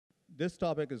this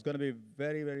topic is going to be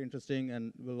very, very interesting,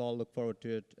 and we'll all look forward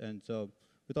to it. And so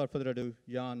without further ado,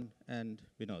 Jan and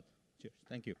Vinod. Cheers.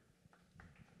 Thank you.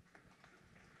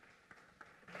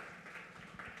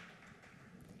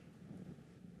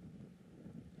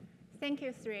 Thank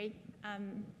you, Sri.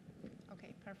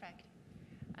 Okay, perfect.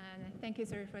 Thank you,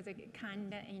 Sri, for the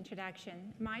kind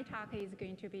introduction. My talk is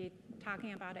going to be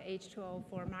talking about H2O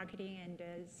for marketing and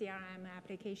CRM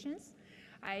applications.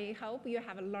 I hope you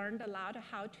have learned a lot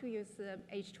how to use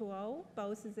H2O,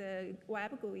 both the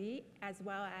web GUI as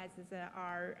well as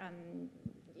our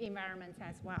environments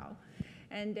as well.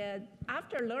 And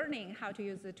after learning how to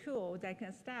use the tool, the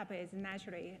next step is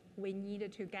naturally we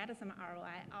need to get some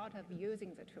ROI out of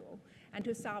using the tool and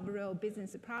to solve real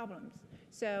business problems.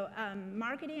 So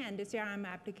marketing and CRM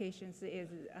applications is,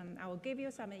 I will give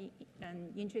you some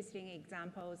interesting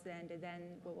examples, and then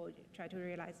we will try to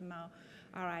realize more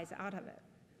ROIs out of it.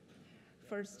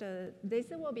 First, this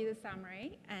will be the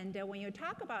summary. And when you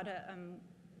talk about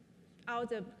all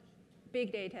the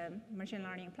big data machine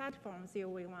learning platforms, you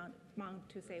will want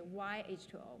to say, why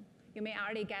H2O? You may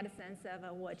already get a sense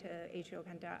of what H2O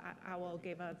can do. I will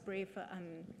give a brief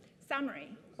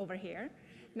summary over here.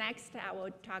 Next, I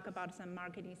will talk about some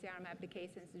marketing CRM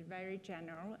applications, very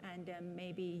general, and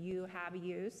maybe you have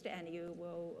used and you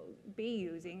will be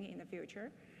using in the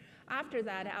future. After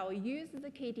that, I will use the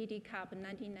KDD Cup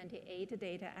 1998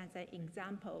 data as an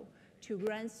example to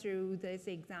run through this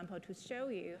example to show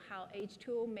you how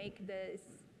H2O make this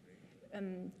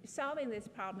solving this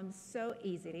problem so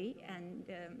easily, and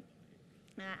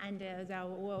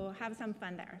we'll have some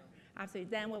fun there. After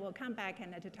then, we will come back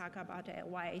and to talk about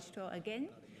why H2O again.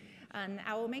 And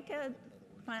I will make a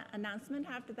fun announcement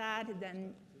after that.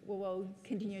 Then we will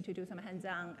continue to do some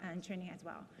hands-on training as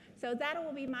well. So that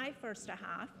will be my first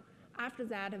half. After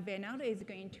that, Vinod is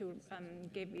going to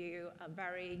give you a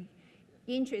very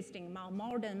interesting, more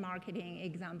modern marketing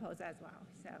examples as well.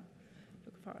 So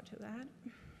look forward to that.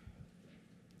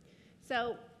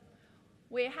 So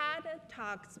we had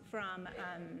talks from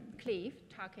Cliff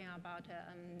talking about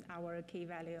our key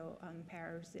value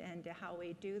pairs and how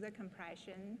we do the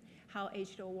compression, how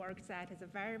H2O works at a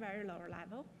very, very low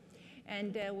level.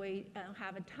 And we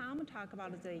have Tom talk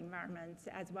about the environments,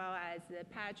 as well as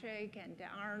Patrick and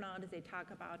Arnold. They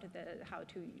talk about how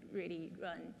to really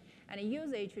run and use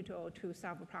H2O to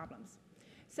solve problems.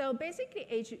 So basically,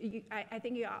 I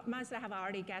think you must have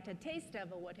already got a taste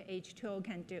of what H2O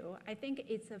can do. I think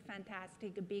it's a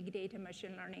fantastic big data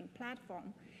machine learning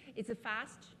platform. It's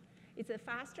faster,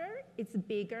 it's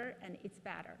bigger, and it's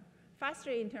better.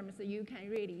 Faster in terms of you can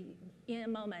really, in a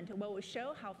moment, we will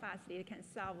show how fast it can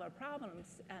solve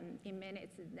problems in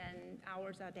minutes than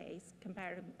hours or days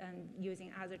compared to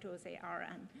using other tools, say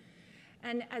RN.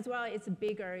 And as well, it's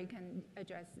bigger. You can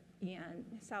address,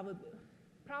 solve a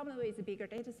problem with bigger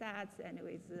data sets and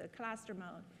with the cluster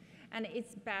mode. And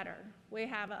it's better. We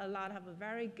have a lot of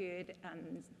very good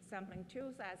sampling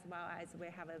tools, as well as we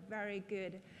have a very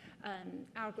good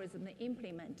algorithm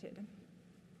implemented.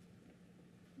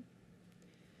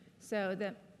 So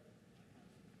then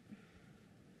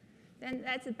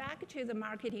that's back to the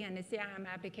marketing and the CRM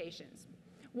applications.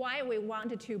 Why we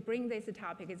wanted to bring this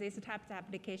topic is these types of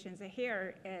applications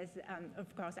here is,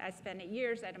 of course, I spent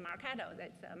years at Marketo,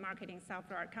 that's marketing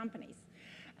software companies.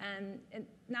 And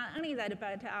not only that,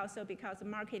 but also because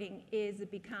marketing is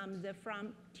become the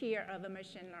frontier of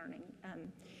machine learning.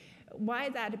 Why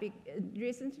that?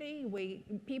 Recently,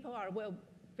 people are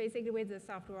basically with the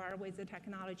software, with the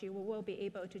technology, we will be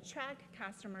able to track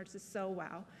customers so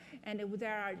well. And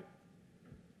there are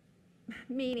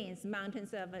millions,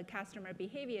 mountains of customer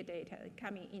behavior data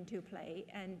coming into play.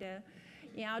 And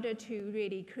in order to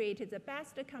really create the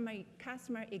best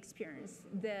customer experience,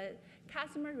 the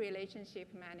customer relationship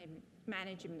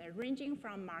management, ranging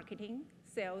from marketing,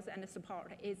 sales, and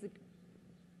support, is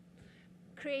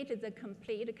create the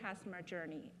complete customer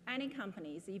journey. Any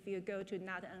companies, if you go to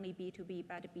not only B2B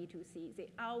but B2C,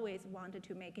 they always wanted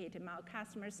to make it more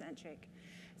customer-centric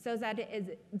so that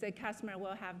the customer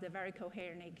will have the very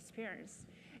coherent experience.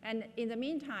 And in the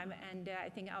meantime, and I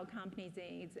think our company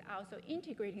is also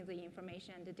integrating the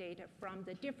information and the data from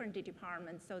the different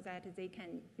departments so that they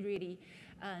can really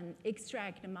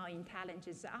extract more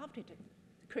intelligence out of it,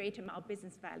 create more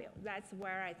business value. That's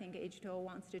where I think H2O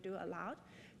wants to do a lot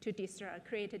to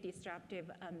create a disruptive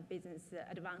business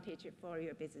advantage for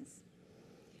your business.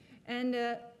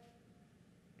 And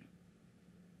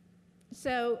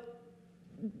so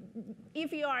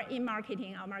if you are in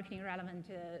marketing or marketing relevant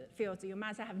fields, you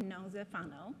must have known the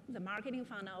funnel, the marketing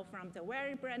funnel from the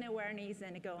very brand awareness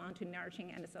and go on to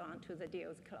nurturing and so on to the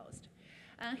deals closed.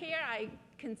 And here I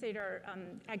consider,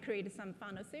 I created some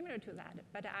funnel similar to that,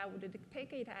 but I would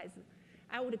take it as,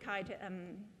 I would call it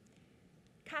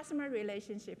customer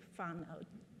relationship funnel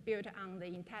built on the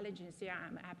intelligent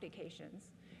CRM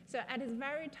applications. So at the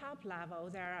very top level,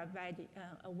 there are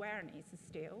awareness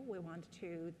still. We want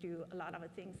to do a lot of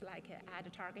things like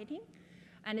ad targeting.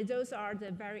 And those are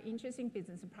the very interesting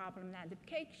business problem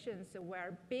applications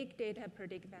where big data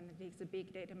predictive analytics,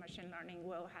 big data machine learning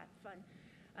will have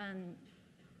fun,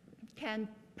 can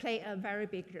play a very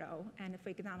big role. And for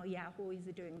example, Yahoo is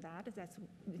doing that. That's,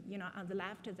 on the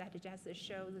left, that just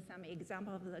shows some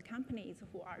example of the companies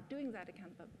who are doing that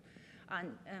kind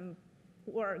of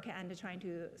work and trying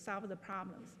to solve the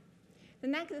problems. The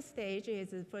next stage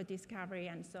is for discovery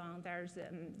and so on. There's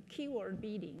keyword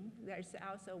bidding. There's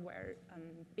also where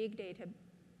big data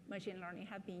machine learning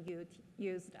have been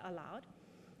used a lot.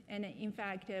 And in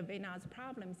fact, Vinod's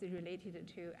problems is related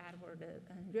to AdWord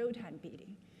real-time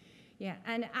bidding. Yeah,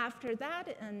 and after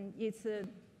that, it's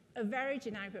a very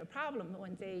generic problem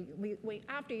when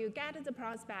after you get the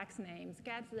prospects' names,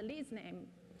 get the leads name,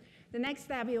 the next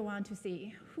step you want to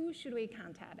see who should we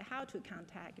contact, how to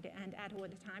contact, and at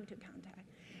what time to contact.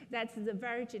 That's the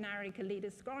very generic lead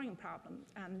scoring problem.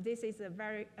 This is a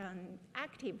very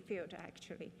active field,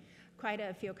 actually. Quite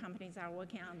a few companies are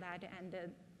working on that, and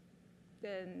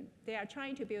they are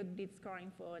trying to build lead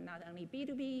scoring for not only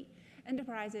B2B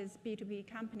enterprises, B2B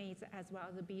companies, as well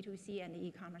as the B2C and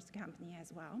e-commerce company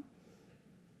as well.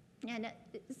 And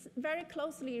it's very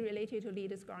closely related to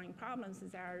lead scoring problems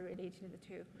that are related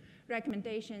to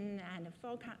recommendation and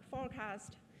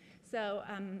forecast. So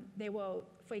they will,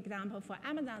 for example, for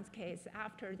Amazon's case,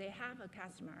 after they have a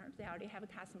customer, they already have a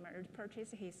customer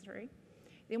purchase history,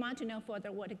 they want to know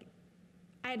further what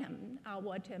item or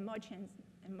what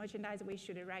merchandise we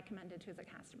should recommend to the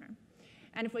customer.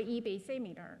 And for eBay,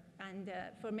 similar. And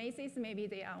for Macy's, maybe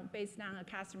they are based on a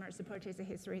customer's purchase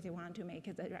history, they want to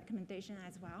make the recommendation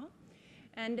as well.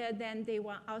 And then they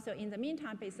want also, in the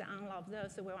meantime, based on all of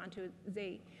those,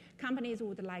 the companies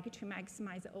would like to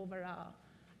maximize overall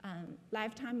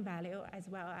lifetime value as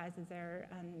well as their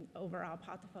overall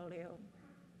portfolio,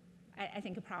 I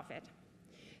think, profit.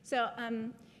 So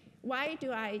why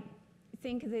do I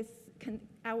think this,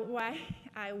 why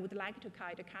I would like to call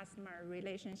it a customer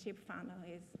relationship funnel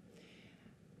is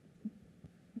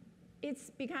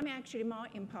it's becoming actually more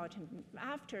important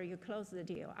after you close the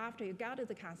deal, after you got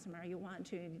the customer, you want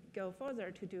to go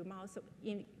further to do more,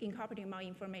 incorporating more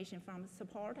information from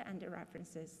support and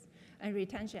references and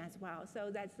retention as well.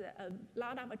 So that's a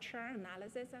lot of churn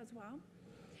analysis as well.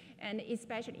 And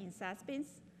especially in SaaS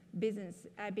business,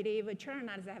 I believe churn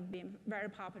analysis have been very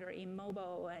popular in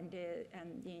mobile and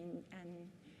in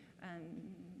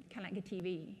kind of like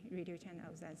TV, radio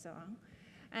channels, and so on.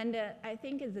 And I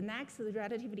think the next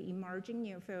relatively emerging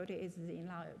new field is in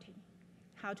loyalty.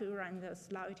 How to run those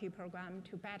loyalty programs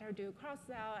to better do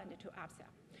cross-sell and to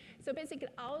upsell. So basically,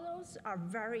 all those are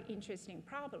very interesting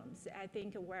problems, I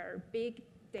think, where big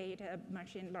data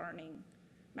machine learning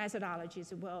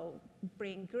methodologies will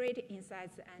bring great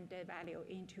insights and value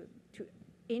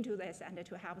into this and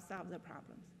to help solve the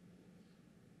problems.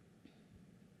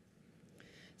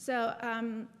 So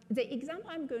the example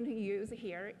I'm going to use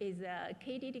here is a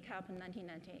KDD Cup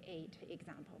 1998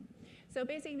 example. So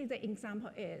basically, the example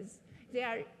is they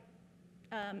are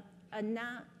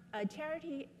a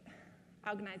charity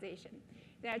organization.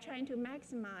 They are trying to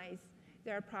maximize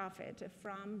their profit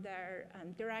from their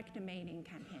direct mailing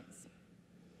campaigns.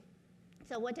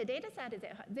 So what the data set is,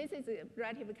 this is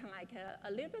relatively kind of like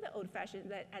a little bit old-fashioned,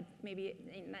 that maybe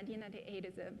in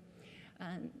 1998,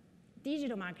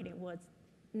 digital marketing was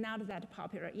not that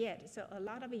popular yet. So a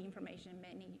lot of information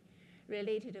mainly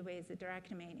related with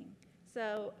direct mailing.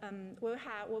 So we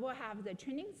will have the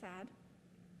training set,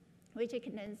 which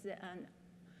contains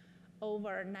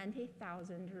over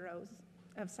 90,000 rows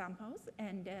of samples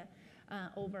and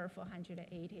over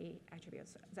 480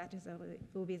 attributes. That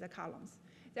will be the columns.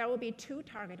 There will be two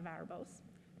target variables,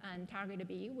 and target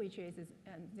B, which is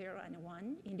 0 and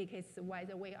 1, indicates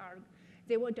whether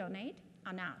they will donate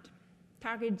or not.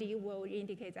 Target D will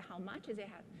indicate how much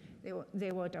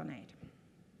they will donate.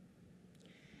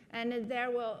 And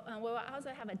there will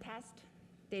also have a test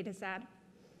data set,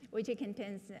 which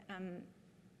contains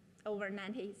over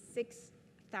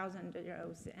 96,000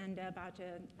 rows, and about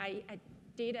I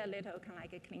did a little kind of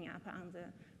like a cleanup on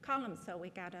the columns, so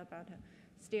we got about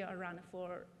still around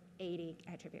 480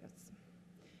 attributes.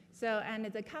 So, and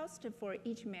the cost for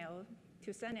each mail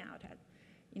to send out,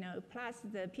 plus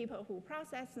the people who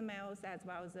process the mails as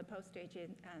well as the postage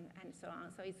and so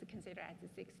on. So it's considered as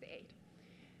 68.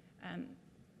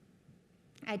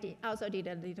 I also did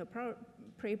a little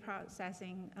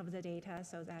pre-processing of the data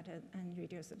so that and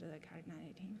reduce the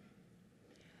cardinality.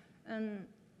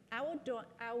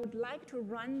 I would like to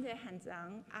run the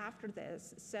hands-on after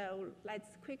this, so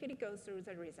let's quickly go through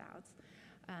the results.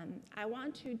 I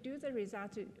want to do the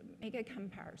results to make a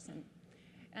comparison.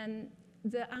 And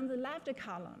on the left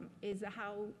column is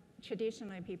how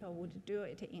traditionally people would do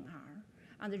it in R.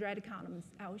 On the right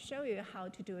columns, I'll show you how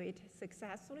to do it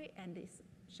successfully, and this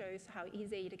shows how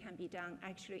easy it can be done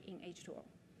actually in H2O.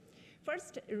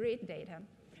 First, read data.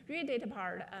 Read data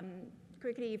part,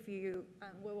 quickly, if you,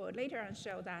 we will later on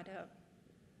show that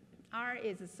R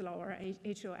is slower.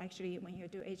 H2O actually, when you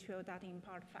do H2O data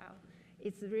import file,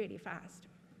 it's really fast.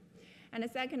 And the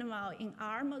second of all, in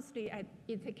R, mostly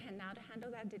it cannot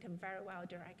handle that data very well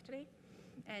directly.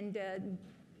 And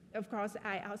of course,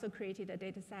 I also created a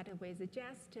data set with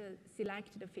just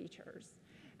selected features,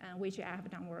 which I have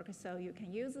done work, so you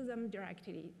can use them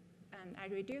directly. And I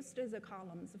reduced the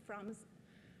columns from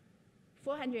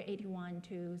 481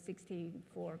 to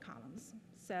 64 columns,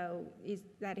 so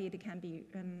that it can be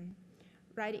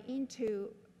right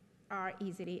into R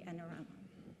easily and run.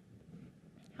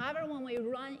 However, when we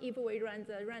run, if we run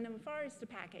the random forest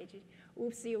package,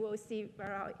 oops, you will see,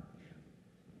 well,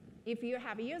 if you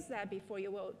have used that before,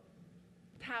 you will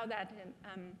tell that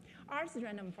R's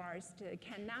random forest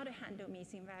cannot handle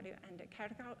missing value and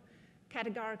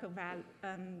categorical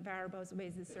variables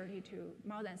with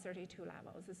more than 32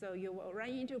 levels. So you will run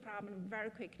into a problem very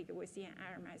quickly. You will see an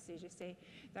error message say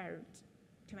there are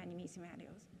too many missing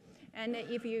values. And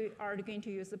if you are going to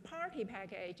use the party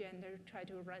package and try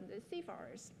to run the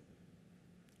C-forest,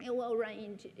 it will run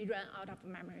out of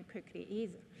memory quickly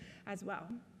either as well.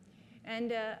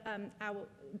 And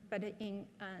but in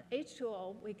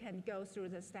H2O, we can go through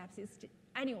the steps.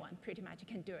 Anyone pretty much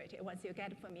can do it once you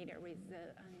get familiar with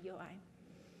the UI.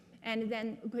 And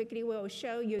then quickly we'll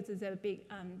show you the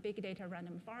big data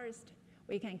random forest.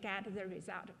 We can get the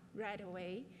result right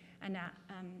away. And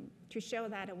to show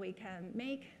that we can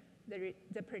make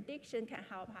the prediction can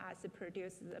help us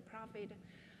produce the profit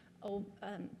of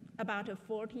about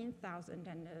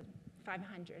 $14,500.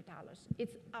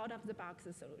 It's out-of-the-box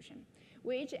solution,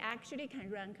 which actually can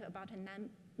rank about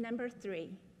number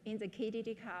 3 in the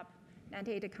KDD Cup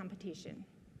 98 competition.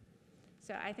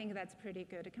 So I think that's pretty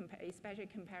good, especially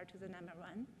compared to the number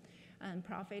 1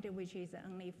 profit, which is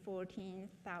only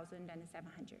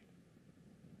 $14,700.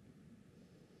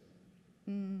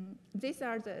 These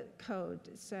are the code,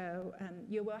 so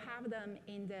you will have them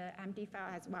in the MD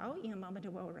file as well. In a moment,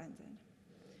 we'll run them.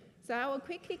 So I will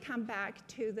quickly come back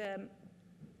to the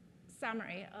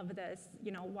summary of this,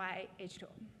 why H2O.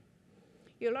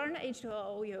 You learn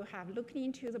H2O, you have looked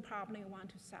into the problem you want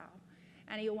to solve,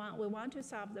 and we want to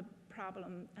solve the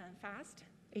problem fast.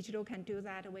 H2O can do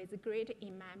that with a great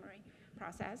in-memory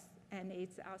process, and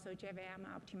it's also JVM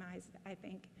optimized, I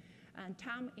think. And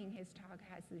Tom, in his talk,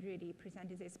 has really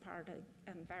presented this part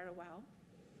very well.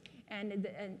 And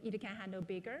it can handle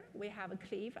bigger. We have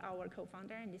Cliff, our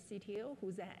co-founder and the CTO,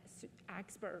 who's an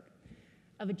expert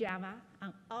of Java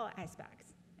on all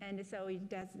aspects. And so it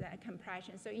does that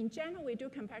compression. So in general, we do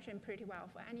compression pretty well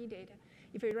for any data.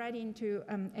 If we write into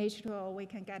H2O, we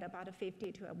can get about a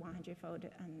 50 to a 100-fold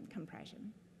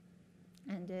compression.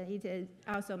 And it is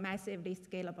also massively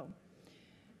scalable.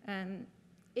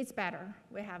 It's better.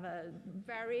 We have a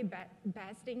very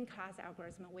best-in-class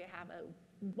algorithm. We have a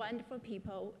wonderful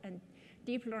people and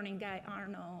deep learning guy,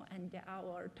 Arno, and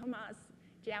our Thomas,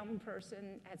 young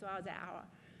person, as well as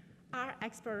our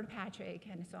expert, Patrick,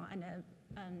 and so on,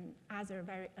 and other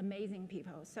very amazing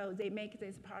people. So they make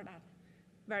this product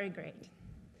very great.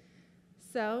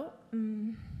 So,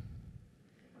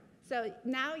 so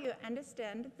now you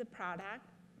understand the product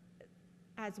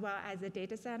as well as the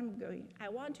data set I'm going. I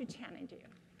want to challenge you.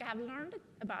 You have learned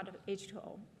about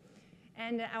H2O.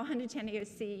 And I want to challenge you to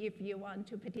see if you want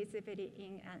to participate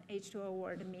in an H2O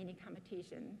World mini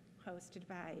competition hosted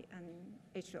by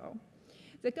H2O.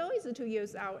 The goal is to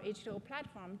use our H2O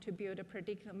platform to build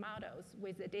predictive models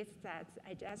with the data sets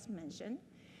I just mentioned,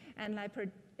 and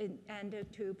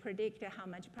to predict how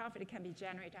much profit can be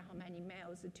generated, how many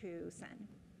mails to send.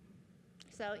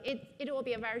 So it will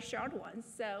be a very short one.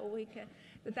 So we can,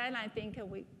 the deadline I think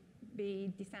will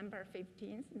be December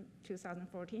 15th,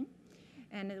 2014.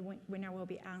 And the winner will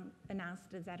be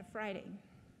announced that Friday.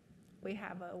 We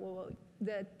have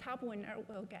the top winner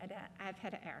will get an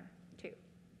iPad Air too.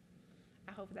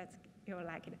 I hope you'll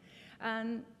like it.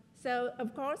 So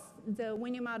of course, the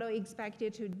winning model is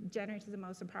expected to generate the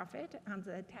most profit on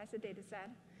the test data set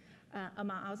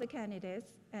among all the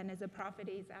candidates, and the profit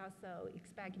is also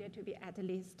expected to be at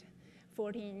least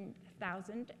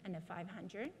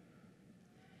 14,500.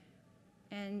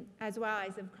 And as well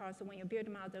as, of course, when you build a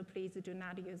model, please do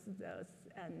not use those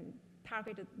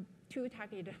two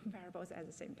targeted variables at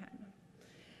the same time.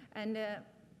 And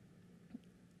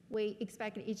we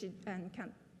expect each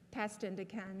contestant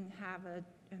can have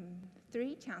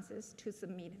 3 chances to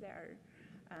submit their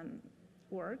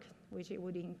work, which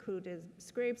would include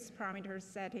scripts, parameters,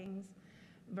 settings,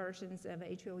 versions of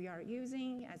H2O you are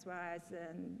using, as well as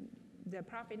the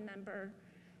profit number,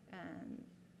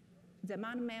 the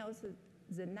amount of mails,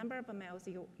 the number of mails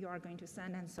you are going to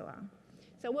send, and so on.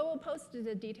 So we will post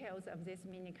the details of this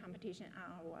mini competition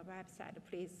on our website.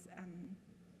 Please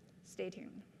stay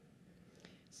tuned.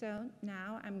 So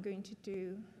now I'm going to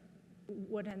do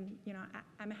what I'm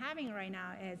having right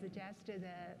now is just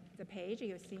the page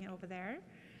you're seeing over there,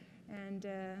 and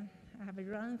I have a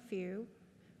run few.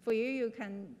 For you, you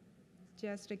can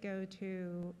just go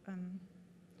to.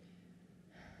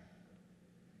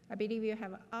 I believe you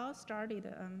have all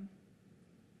started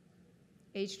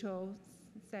H2O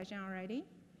session already.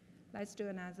 Let's do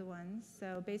another one.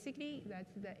 So basically,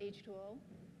 that's the H2O.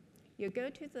 You go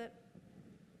to the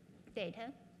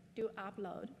data, do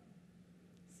upload,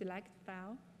 select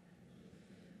file,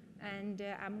 and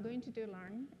I'm going to do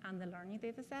learn on the learning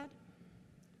data set.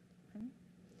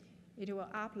 It will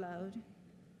upload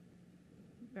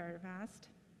very fast.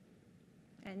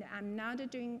 And I'm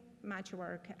not doing much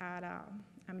work at all.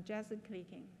 I'm just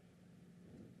clicking.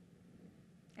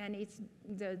 And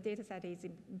the data set is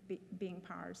being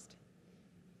parsed.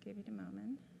 Give it a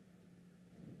moment.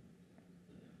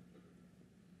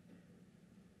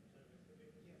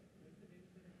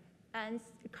 And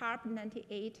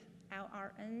carp98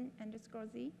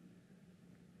 LRN_Z.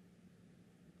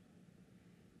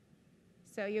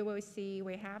 So you will see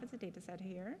we have the data set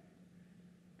here.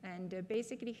 And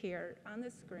basically here on the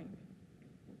screen,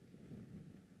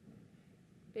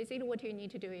 basically what you need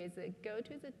to do is go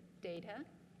to the data,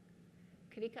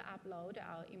 click upload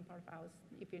or import files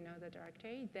if you know the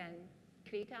directory, then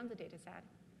click on the data set.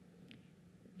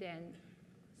 Then,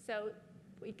 so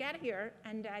we get here,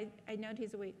 and I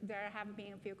noticed there have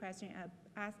been a few questions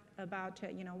asked about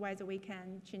whether we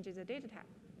can change the data type.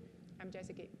 I'm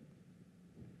just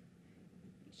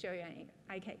show you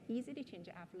I can easily change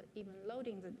after even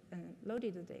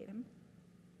loaded the data.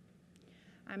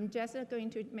 I'm just going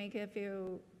to make a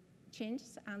few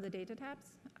changes on the data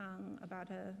types about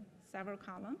several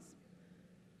columns.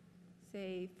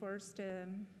 Say first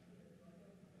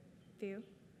view,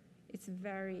 it's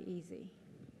very easy.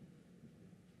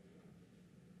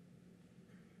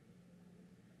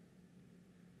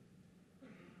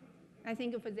 I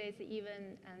think for this,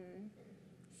 even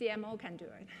CMO can do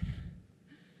it.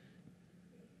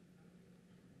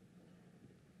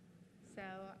 So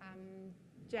I'm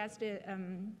just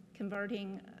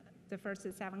converting the first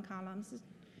 7 columns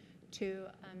to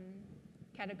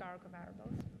categorical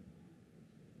variables.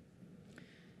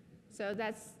 So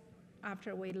that's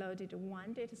after we loaded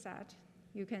one data set.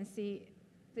 You can see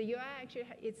the UI actually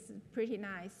it's pretty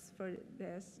nice for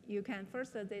this. You can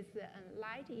first, this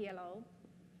light yellow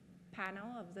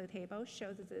panel of the table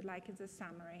shows the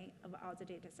summary of all the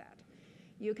data set.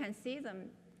 You can see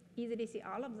them, easily see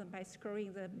all of them by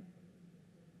scrolling the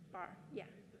bar. Yeah.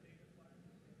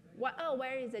 What, oh,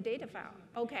 where is the data file?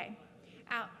 Okay.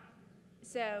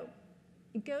 So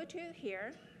go to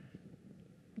here.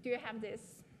 Do you have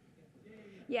this?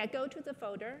 Yeah, go to the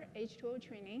folder, H2O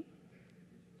training.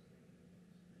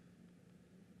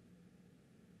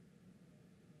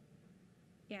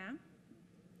 Yeah.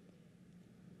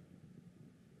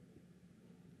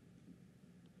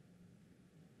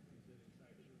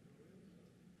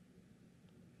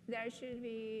 There should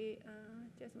be,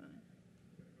 just a moment.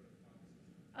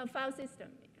 A file system.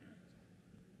 Yeah.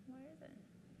 Where is it?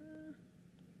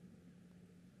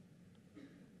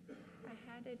 I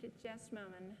had it just a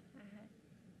moment.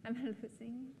 I'm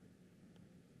losing.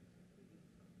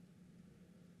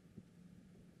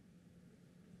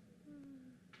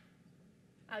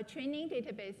 Training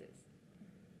databases.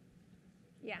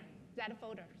 Yeah, that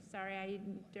folder. Sorry, I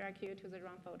direct you to the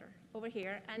wrong folder. Over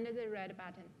here, under the red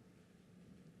button.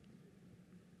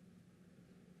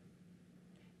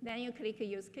 Then you click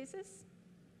Use Cases.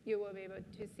 You will be able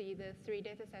to see the 3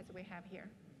 data sets we have here.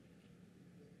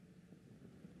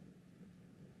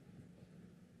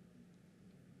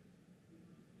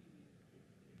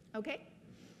 Okay.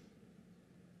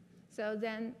 So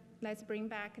then let's bring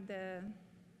back the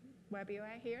web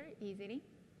UI here easily.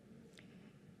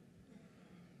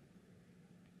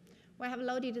 We have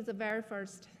loaded the very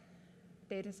first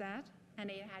data set, and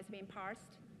it has been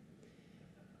parsed.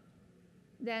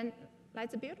 Then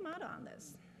let's build a model on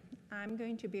this. I'm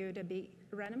going to build a big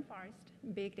random forest,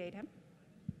 big data.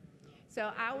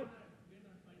 So I'll.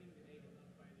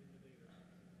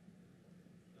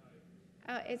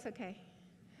 Oh, it's okay.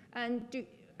 And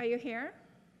are you here?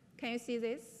 Can you see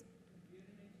this?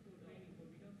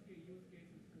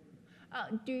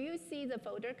 Do you see the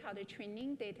folder called the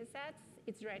training datasets?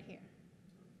 It's right here.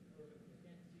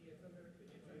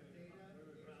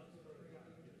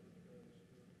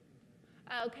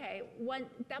 Okay,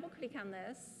 double click on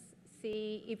this.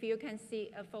 See if you can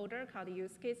see a folder called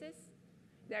use cases.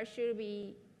 There should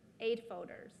be 8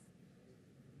 folders.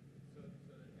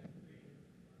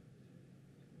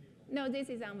 No, this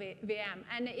is on VM,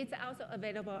 and it's also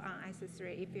available on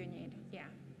S3 if you need. Yeah.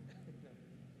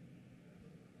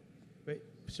 Wait,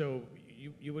 so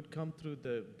you would come through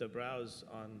the browse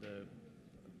on the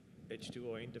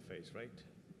H2O interface, right?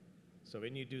 So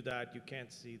when you do that, you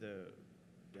can't see the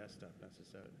desktop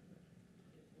necessarily.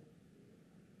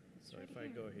 So if I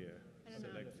go here,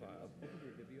 select file.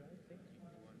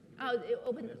 Oh,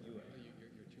 open. You're too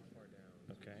far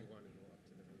down. Okay.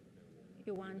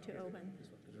 You want to open.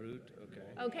 Root,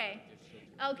 okay. Okay.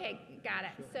 Okay, got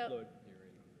it. So.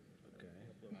 Okay.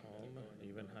 Home,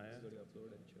 even higher.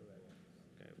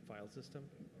 Okay. File system.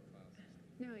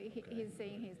 No, he's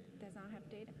saying he does not have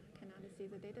data. Cannot see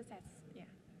the data sets. Yeah.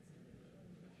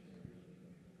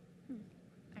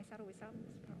 I thought we solved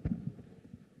this problem.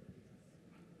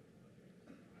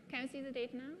 Can you see the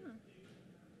data now?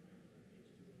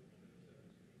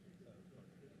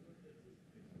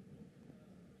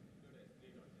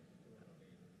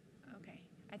 Okay,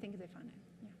 I think they found it.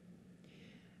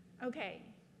 Yeah. Okay,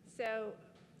 so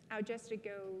I'll just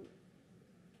go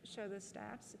show the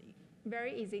steps.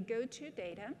 Very easy. Go to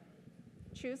data,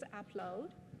 choose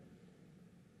upload.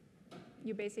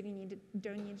 You basically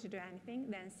don't need to do anything.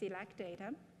 Then select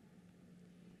data.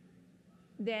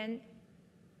 Then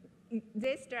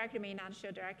this directory may not show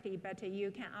directly, but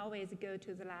you can always go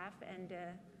to the left and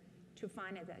to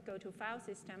find it. Go to file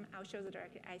system. I'll show the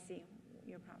directory. I see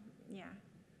your problem. Yeah.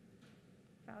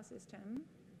 File system.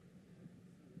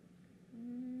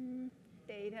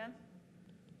 Data.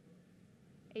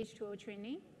 H2O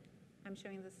training. I'm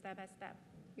showing the step-by-step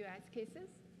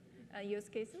use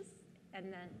cases, and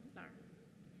then learn.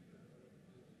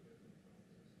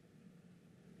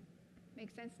 Make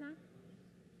sense now?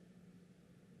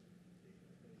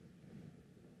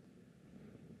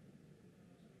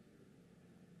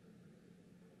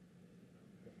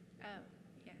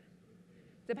 Yeah.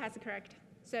 The path is correct.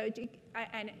 So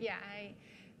I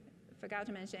forgot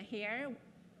to mention here,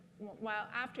 while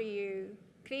after you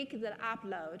click the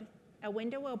upload, a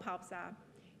window will pop up.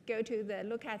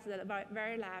 Look at the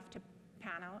very left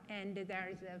panel, and there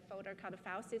is a folder called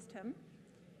file system.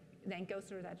 Then go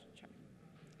through that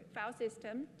file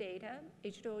system, data,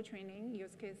 H2O training,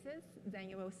 use cases. Then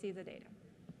you will see the data.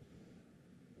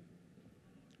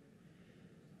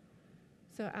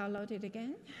 So I'll load it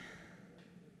again.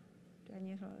 Do I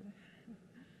need to load it?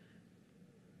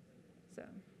 So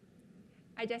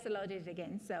I just loaded it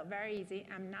again. So very easy.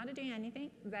 I'm not doing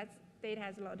anything. That's data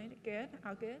has loaded. Good.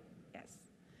 All good. Yes.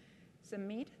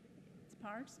 Submit its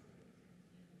parts.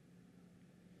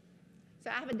 So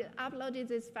I have uploaded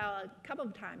this file a couple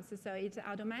of times, so it's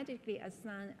automatically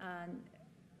assign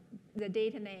the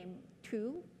data name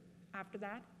to after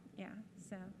that. Yeah.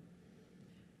 So,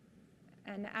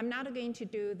 and I'm not going to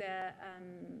do the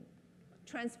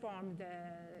transform the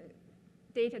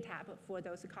data tab for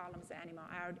those columns anymore.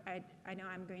 I know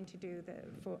I'm going to do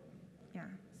yeah.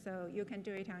 So you can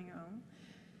do it on your own.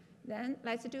 Then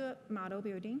let's do a model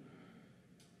building.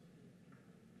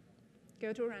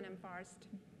 Go to random forest.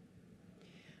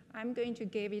 I'm going to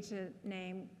give it a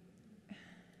name,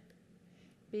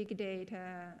 big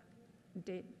data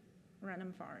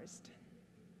random forest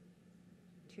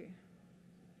 2,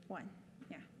 1,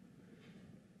 yeah.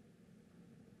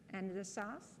 And the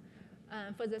source,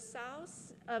 for the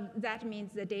source, that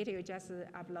means the data you just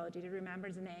uploaded. Remember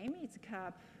the name, it's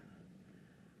cup.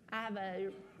 I have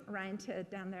a rent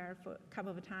down there for a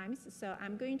couple of times, so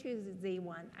I'm going to use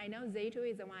Z1. I know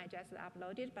Z2 is the one I just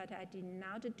uploaded, but I did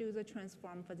not do the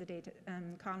transform for the data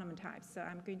column type, so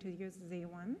I'm going to use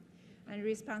Z1. And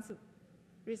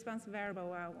response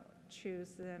variable, I'll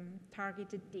choose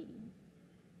target D.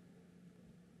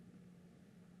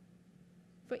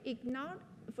 For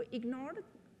ignored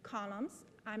columns,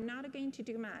 I'm not going to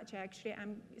do much. Actually,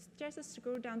 I'm just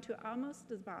scroll down to almost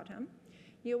the bottom.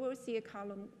 You will see a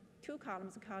column, 2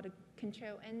 columns called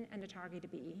Control N and Target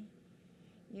B.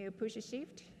 You push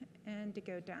Shift and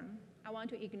go down. I want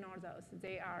to ignore those.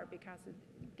 They are because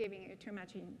giving you too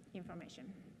much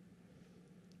information.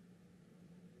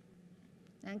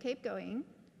 And keep going.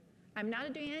 I'm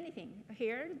not doing anything.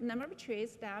 Here, number of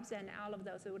trace steps and all of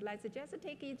those. So let's just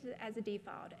take it as a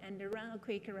default and run a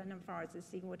quick random forest to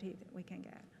see what we can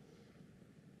get.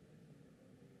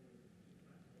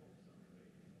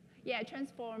 Yeah, I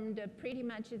transformed pretty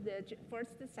much the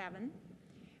first 7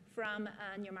 from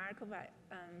numerical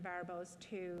variables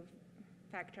to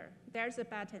factor. There's a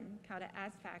button called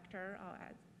as factor or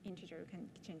as integer. You can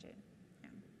change it. Yeah.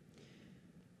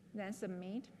 Then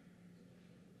submit.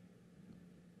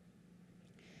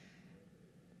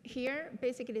 Here,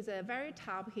 basically, the very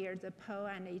top here, the poll,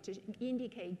 and it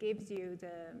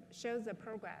shows the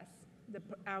progress the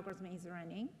algorithm is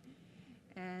running.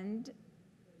 And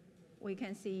we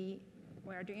can see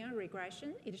we're doing a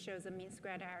regression. It shows the mean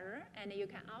squared error. And you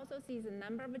can also see the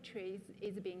number of trees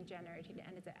is being generated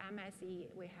and the MSE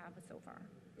we have so far.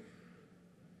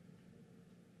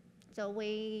 So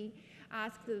we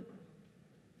asked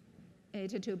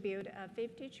it to build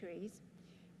 50 trees.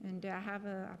 And I have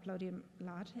uploaded a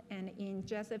lot. And in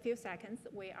just a few seconds,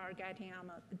 we are getting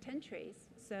almost 10 trees.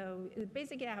 So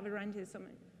basically, I have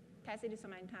tested it so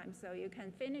many times. So you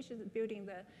can finish building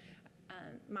the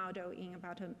model in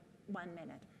about 1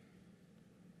 minute.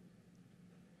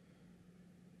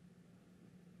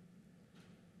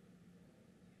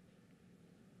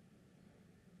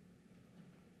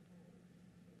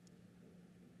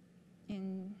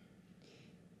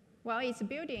 While it's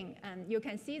building, you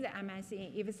can see the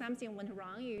MSE. If something went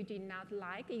wrong you did not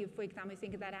like, you, for example,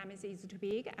 think that MSE is too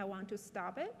big, I want to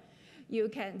stop it,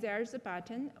 there's a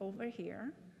button over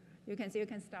here. You can see you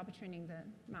can stop training the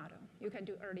model. You can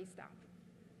do early stop.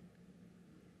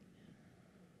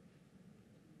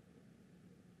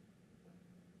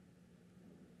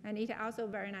 And it also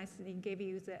very nicely gives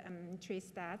you the tree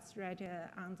stats right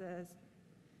on the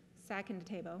second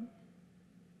table.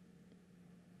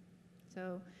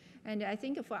 So, and I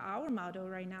think for our model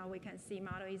right now, we can see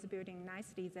model is building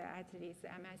nicely. At least the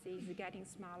MSE is getting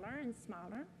smaller and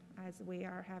smaller as we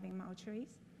are having more trees.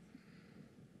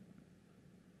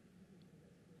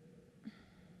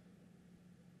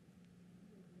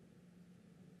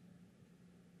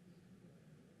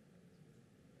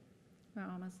 We're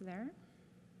almost there.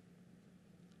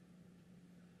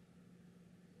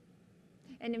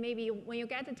 And maybe when you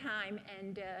get the time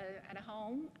and at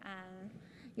home,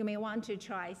 you may want to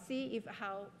see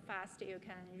how fast you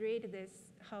can read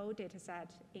this whole data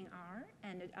set in R,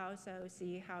 and also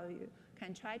see how you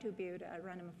can try to build a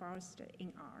random forest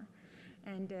in R.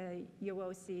 And you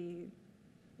will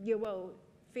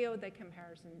feel the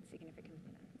comparison significantly.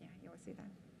 Yeah, you will see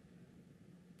that.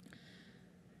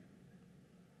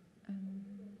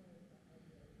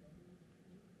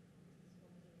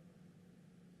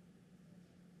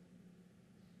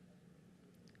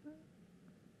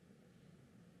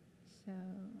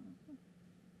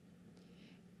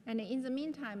 And in the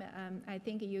meantime, I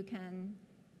think you can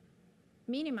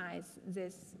minimize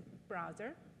this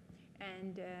browser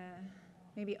and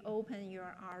maybe open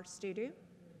your R Studio.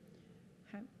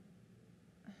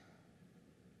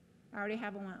 I already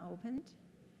have one opened.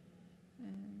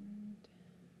 And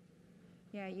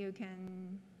yeah, you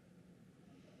can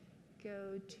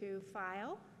go to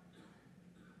File,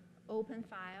 Open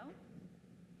File.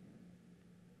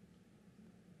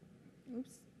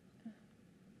 Oops.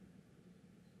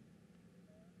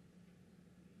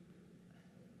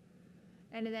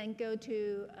 And then go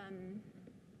to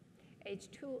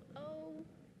H2O.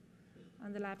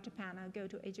 On the left panel, go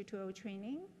to H2O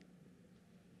training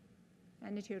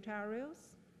and the tutorials.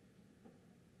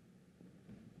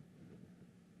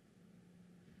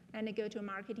 And go to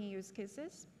marketing use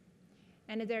cases.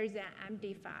 And there is an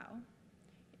empty file.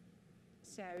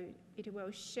 So it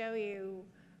will show you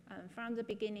from the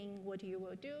beginning what you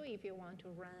will do if you want to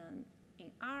run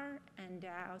in R, and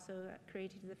I also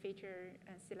created the feature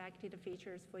and selected the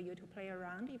features for you to play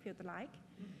around if you'd like.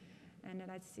 And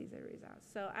let's see the results.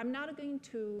 So I'm not going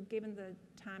to, given the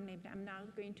time limit, I'm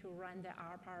not going to run the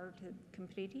R part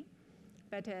completely,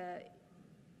 but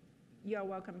you're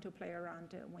welcome to play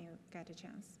around when you get a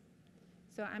chance.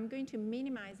 So I'm going to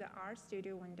minimize the R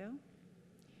Studio window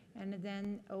and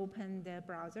then open the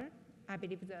browser. I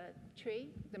believe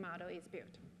the model is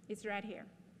built. It's right here.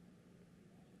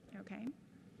 Okay.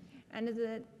 And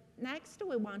the next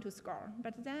we want to score,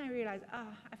 but then I realized,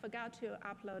 I forgot to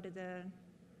upload the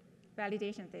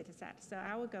validation data set. So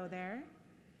I will go there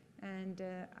and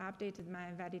update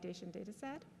my validation data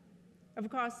set. Of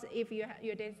course, if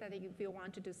your data set, if you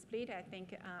want to do split, I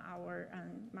think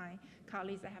my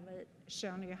colleagues have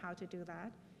shown you how to do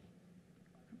that.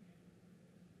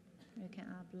 You can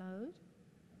upload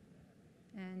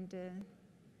and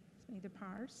make the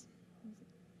parse.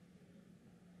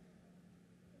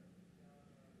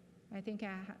 I think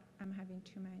I'm having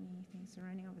too many things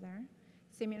running over there.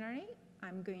 Similarly,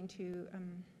 I'm going to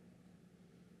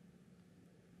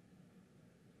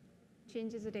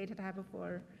change the data type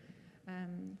for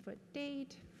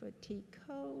date, for T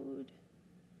code,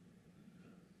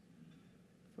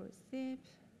 for zip,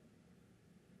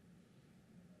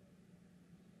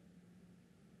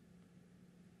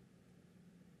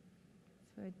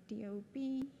 for DOB.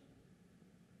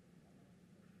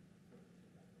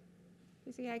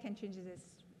 Basically, I can change this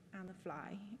on the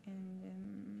fly.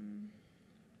 And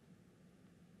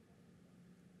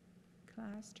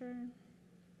cluster.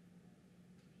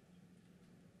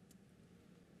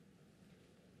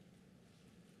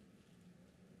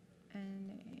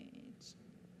 And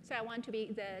so I want to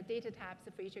be the data types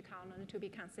for each column to be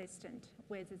consistent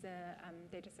with the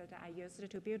data set that I used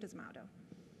to build this model.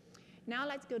 Now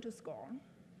let's go to score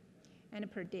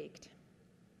and predict.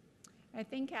 I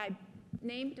think I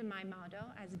named my model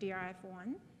as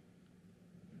DRF1.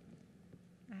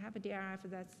 I have a DRF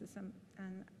that's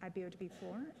I built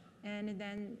before. And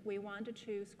then we want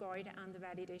to score it on the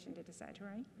validation data set,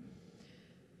 right?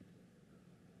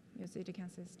 Use it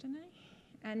consistently.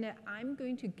 And I'm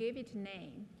going to give it a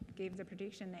name, give the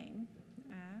prediction name,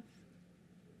 F.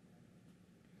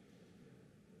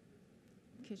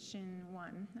 Kitchen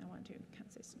 1, I want to be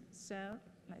consistent. So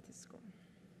let's score.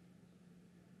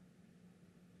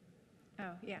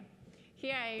 Oh, yeah.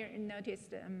 Here I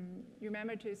noticed,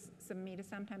 remember to submit,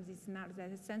 sometimes it's not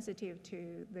that sensitive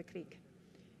to the click.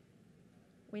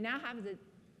 We now have the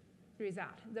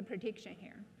result, the prediction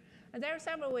here. There are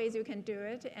several ways you can do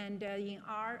it, and in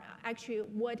R, actually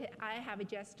what I have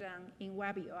just done in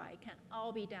Web UI can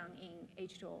all be done in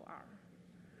H2OR.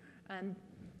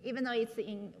 Even though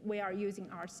we are using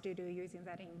RStudio, using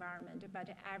that environment, but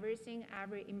every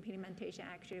implementation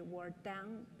actually were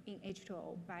done in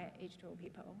H2O by H2O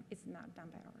people. It's not done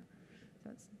by R.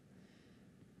 So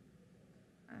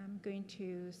I'm going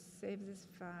to save this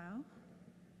file.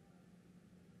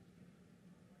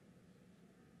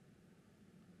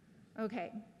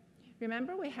 Okay,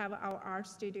 remember we have our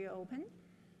RStudio open.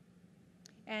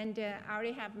 And I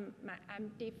already have my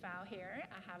empty file here.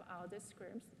 I have all the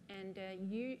scripts, and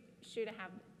you should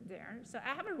have there. So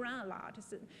I haven't run a lot,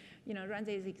 so, run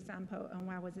this example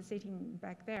while I was sitting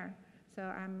back there. So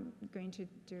I'm going to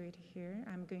do it here.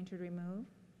 I'm going to remove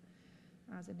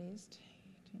the list.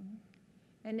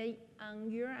 And then on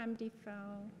your empty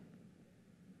file,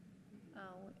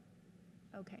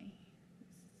 okay,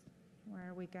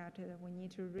 where we got we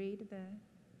need to read the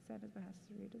setup has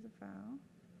to read the file.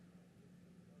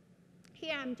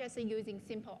 Here I'm just using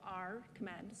simple R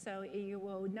command, so you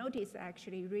will notice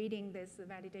actually reading this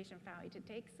validation file, it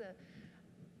takes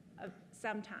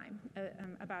some time,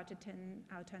 about 10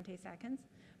 or 20 seconds.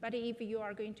 But if you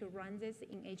are going to run this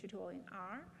in H2O in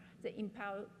R, the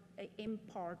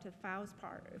import files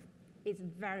part is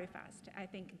very fast. I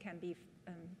think it can be,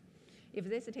 if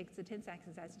this takes 10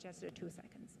 seconds, that's just 2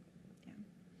 seconds. Yeah.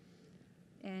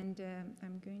 And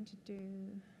I'm going to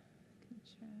do,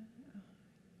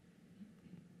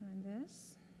 on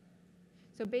this.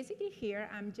 So basically here,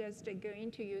 I'm just going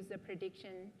to use the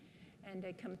prediction and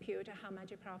compute how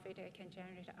much profit I can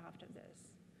generate after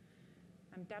this.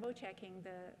 I'm double checking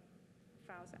the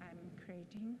files I'm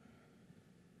creating.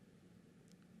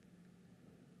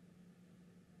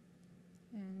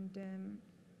 And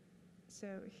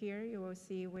so here you will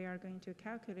see we are going to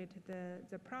calculate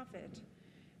the profit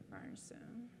first.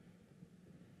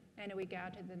 And we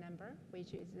got the number,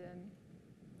 which is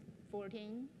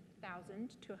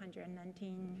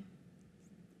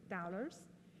 $14,219.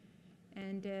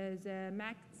 And the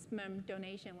maximum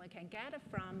donation we can get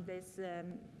from this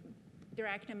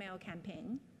direct mail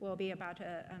campaign will be about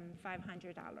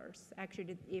 $500.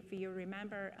 Actually, if you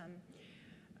remember,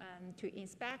 to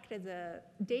inspect the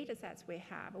data sets we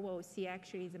have, we'll see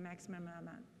actually the maximum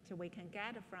amount we can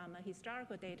get from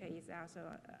historical data is also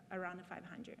around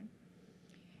 500.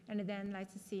 And then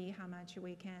let's see how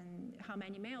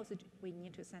many mails we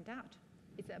need to send out.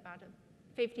 It's about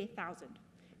 50,000.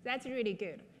 That's really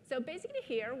good. So basically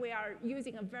here we are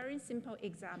using a very simple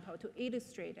example to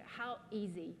illustrate how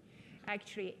easy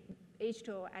actually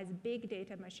H2O as a big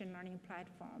data machine learning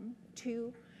platform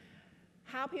to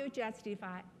help you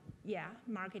justify,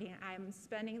 marketing. I'm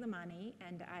spending the money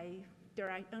and I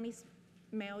direct only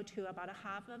mail to about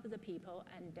half of the people,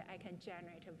 and I can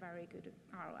generate a very good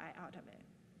ROI out of it.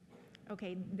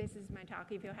 Okay, this is my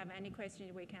talk. If you have any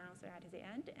questions, we can answer at the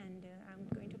end. And I'm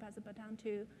going to pass the baton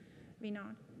to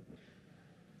Vinod.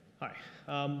 Hi,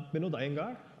 Vinod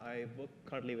Iyengar. I work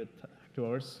currently with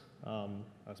Actors. I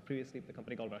was previously with a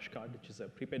company called Rushcard, which is a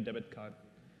prepaid debit card.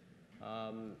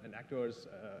 And Actors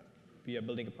we are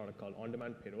building a product called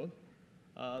On-Demand Payroll.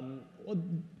 Well,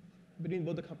 between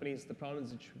both the companies, the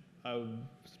problems which I was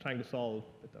trying to solve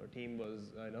with our team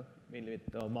was mainly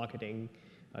with marketing,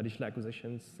 digital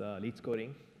acquisitions, lead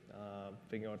scoring,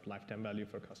 figuring out lifetime value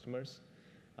for customers.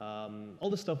 All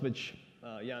the stuff which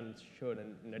Jan showed,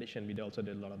 and in addition, we also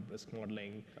did a lot of risk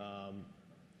modeling,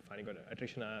 finding out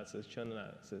attrition analysis, churn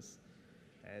analysis,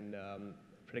 and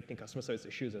predicting customer service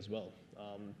issues as well.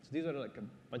 So these are like a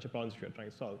bunch of problems we are trying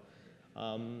to solve.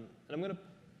 And I'm going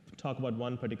to talk about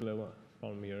one particular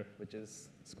problem here, which is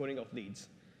scoring of leads.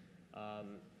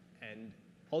 And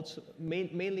also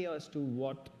mainly as to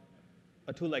what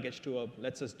a tool like H2O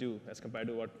lets us do as compared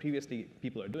to what previously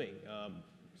people are doing.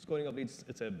 Scoring of leads,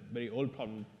 it's a very old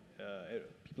problem.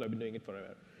 People have been doing it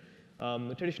forever.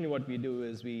 Traditionally, what we do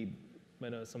is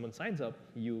when someone signs up,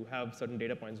 you have certain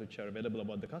data points which are available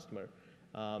about the customer.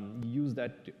 Use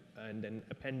that and then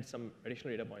append some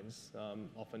additional data points.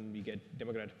 Often we get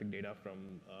demographic data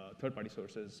from third-party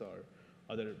sources or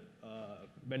other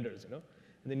vendors, and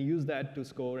then use that to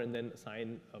score and then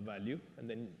assign a value. And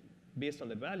then based on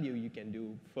that value, you can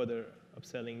do further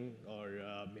upselling, or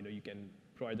you can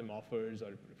provide them offers,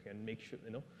 or you can make sure,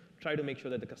 try to make sure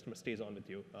that the customer stays on with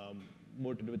you.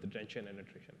 More to do with retention and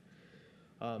attrition.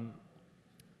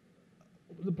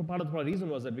 Part of the reason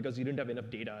was that because you didn't have enough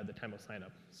data at the time of sign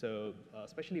up. So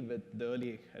especially with the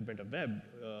early advent of web,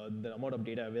 the amount of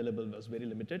data available was very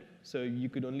limited. So you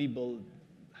could only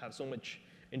have so much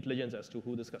intelligence as to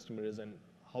who this customer is and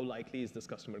how likely is this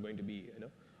customer going to be,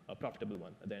 a profitable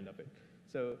one at the end of it.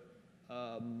 So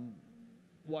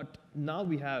what now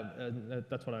we have,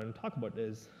 that's what I want to talk about,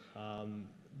 is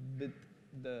with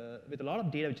a lot of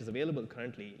data which is available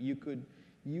currently, you could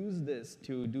use this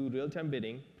to do real-time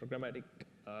bidding, programmatic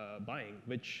buying,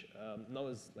 which now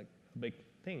is like a big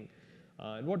thing.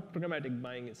 And what programmatic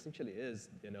buying essentially is,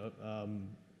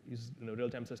 use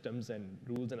real-time systems and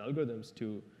rules and algorithms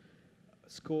to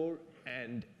score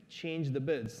and change the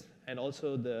bids and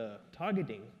also the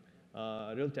targeting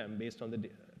real-time based on the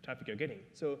traffic you're getting.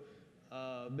 So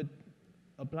with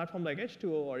a platform like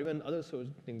H2O or even other sorts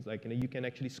of things like, you can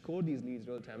actually score these leads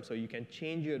real-time, so you can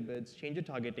change your bids, change your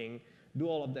targeting, do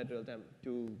all of that real-time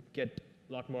to get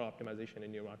a lot more optimization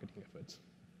in your marketing efforts.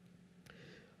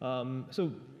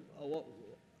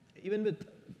 Even with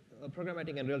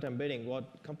programmatic and real-time bidding,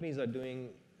 what companies are doing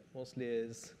mostly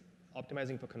is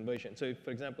optimizing for conversion. So if,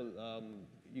 for example,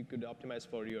 you could optimize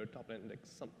for your top line, like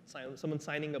someone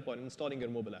signing up or installing your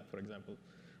mobile app, for example.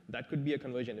 That could be a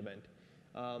conversion event.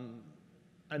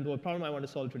 And the problem I want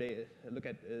to solve today, look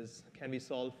at, is can we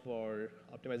solve for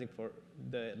optimizing for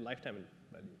the lifetime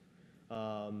value?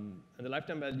 And the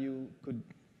lifetime value could,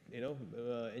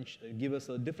 give us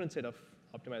a different set of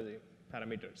optimizing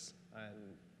parameters.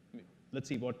 And let's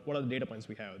see what are the data points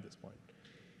we have at this point.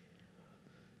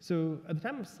 So at the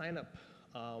time of sign up,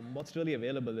 what's really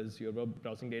available is your web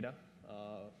browsing data,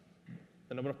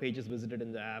 the number of pages visited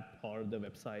in the app or the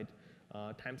website,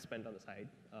 time spent on the site,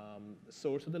 the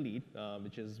source of the lead,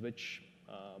 which is which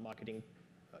marketing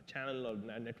channel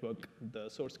or network the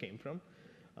source came from,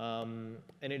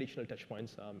 any additional touch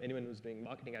points. Anyone who's doing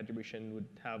marketing attribution would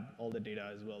have all the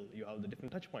data as well. You have the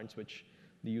different touch points which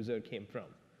the user came from,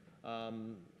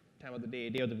 time of the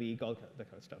day of the week, all that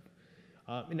kind of stuff.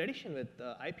 In addition, with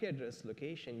IP address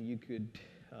location, you could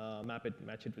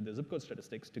match it with the zip code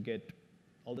statistics to get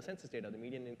all the census data, the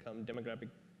median income, demographic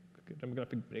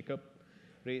breakup,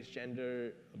 race,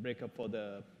 gender breakup for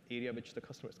the area which the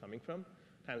customer is coming from,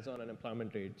 time zone,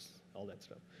 unemployment rates, all that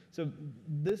stuff. So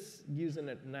this gives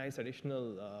a nice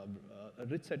additional a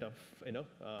rich set of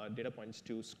data points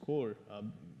to score.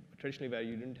 Traditionally, where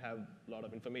you didn't have a lot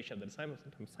of information at the time of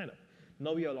sign up.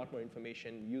 Now we have a lot more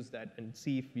information, use that, and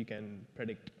see if we can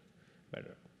predict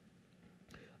better.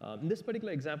 In this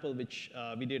particular example, which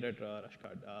we did at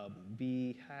Rushcard,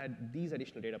 we had these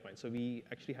additional data points. So we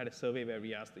actually had a survey where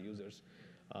we asked the users,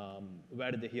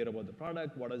 where did they hear about the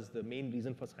product? What is the main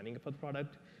reason for signing up for the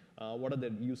product? What are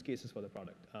the use cases for the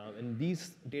product? And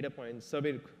these data points,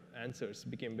 survey answers,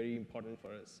 became very important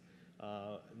for us.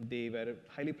 They were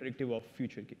highly predictive of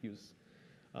future use.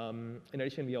 In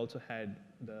addition, we also had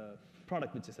the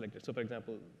product which is selected. So for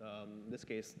example, in this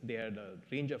case, they had a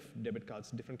range of debit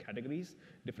cards, different categories,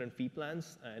 different fee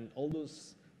plans, and all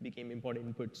those became important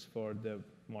inputs for the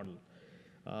model.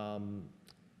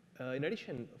 In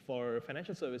addition, for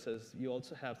financial services, you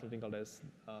also have something called as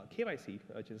KYC,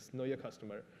 which is Know Your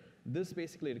Customer. This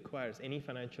basically requires any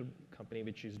financial company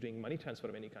which is doing money transfer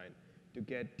of any kind to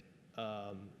get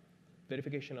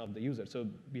verification of the user. So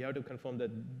we have to confirm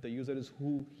that the user is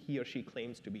who he or she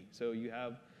claims to be. So you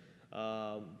have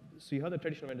So you have the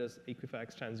traditional vendors,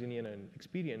 Equifax, TransUnion, and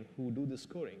Experian, who do the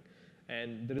scoring.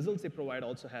 And the results they provide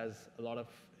also has a lot of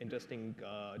interesting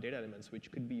data elements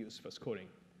which could be used for scoring.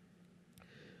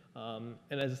 And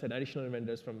as I said, additional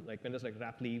vendors vendors like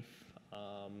Rapleaf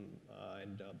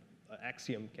and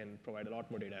Axiom can provide a lot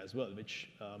more data as well, which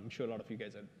I'm sure a lot of you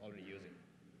guys are already using.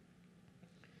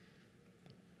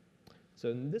 So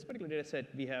in this particular data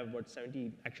set, we have about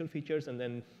 70 actual features, and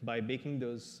then by baking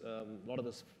those, a lot of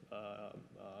those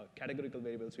categorical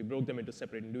variables, we broke them into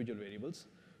separate individual variables.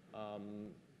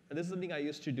 And this is something I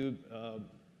used to do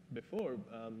before,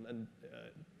 and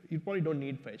you probably don't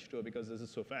need for H2O because this is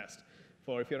so fast.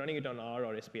 For if you're running it on R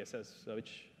or SPSS,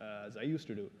 which as I used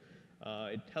to do,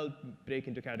 it helped break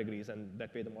into categories, and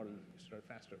that way the model used to run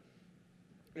faster.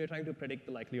 We're trying to predict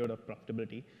the likelihood of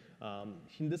profitability.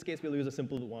 In this case, we'll use a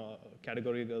simple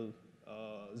categorical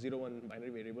 0-1 binary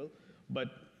variable, but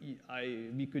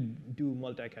we could do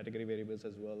multi-category variables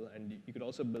as well, and you could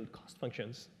also build cost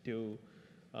functions to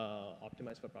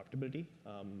optimize for profitability,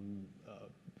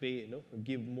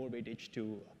 give more weightage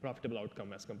to a profitable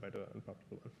outcome as compared to an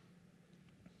unprofitable one.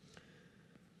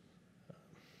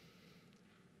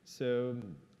 So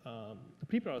the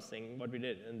pre-processing, what we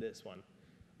did in this one,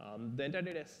 the entire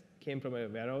data came from a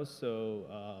warehouse. So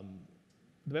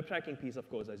the web tracking piece, of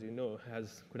course, as you know,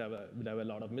 would have a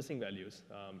lot of missing values.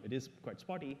 It is quite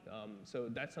spotty. So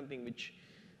that's something which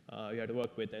you have to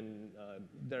work with, and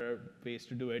there are ways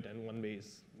to do it. And one way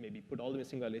is maybe put all the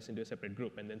missing values into a separate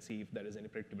group and then see if there is any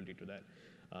predictability to that.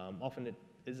 Often it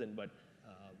isn't, but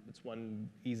it's one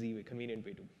easy, convenient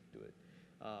way to do it.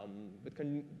 With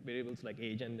variables like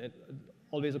age, and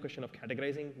always a question of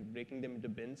categorizing, breaking them into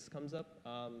bins comes up.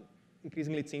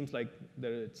 Increasingly, it seems like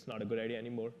it's not a good idea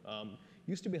anymore.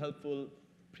 Used to be helpful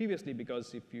previously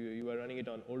because if you were running it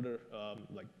on older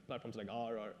like platforms like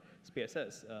R or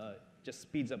SPSS, just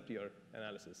speeds up your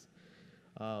analysis.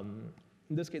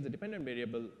 In this case, the dependent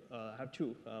variable have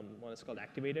two. One is called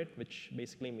activated, which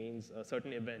basically means a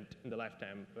certain event in the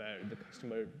lifetime where the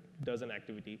customer does an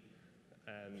activity,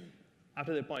 and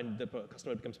after that point, the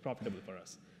customer becomes profitable for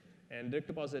us. And direct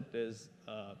deposit is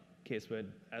a case where,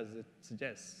 as it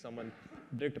suggests, someone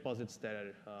direct deposits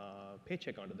their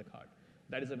paycheck onto the card.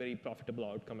 That is a very profitable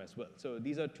outcome as well. So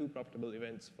these are two profitable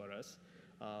events for us.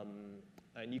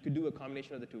 And you could do a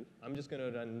combination of the two. I'm just going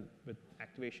to run with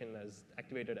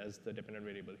activated as the dependent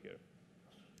variable here.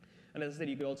 And as I said,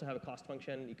 you could also have a cost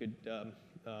function. You could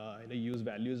use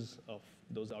values of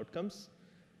those outcomes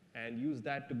and use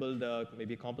that to build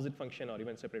maybe a composite function or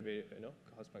even separate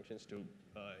cost functions to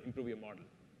improve your model.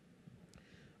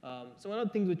 So one of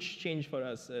the things which changed for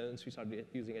us once we started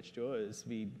using H2O is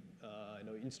we,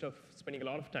 instead of spending a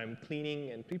lot of time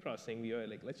cleaning and pre-processing, we were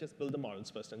like, let's just build the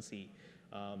models first and see.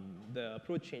 The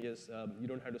approach changes. You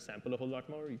don't have to sample a whole lot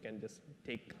more. You can just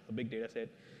take a big data set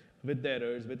with the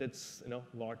errors, with its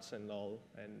warts and all,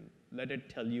 and let it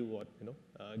tell you what,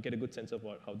 get a good sense of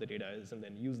how the data is, and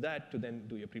then use that to then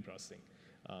do your pre-processing.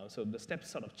 So the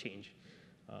steps sort of change.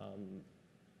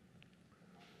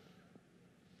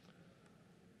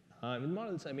 With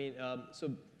models,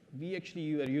 so we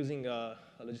actually are using a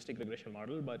logistic regression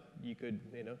model, but you could,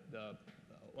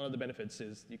 one of the benefits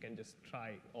is you can just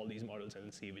try all these models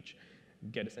and see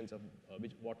get a sense of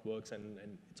what works, and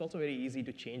it's also very easy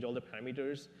to change all the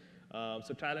parameters.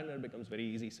 So trial and error becomes very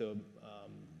easy. So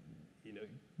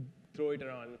throw it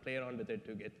around, play around with it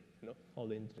to get all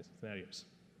the interesting scenarios.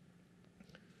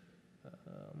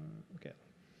 Okay.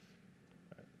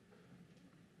 All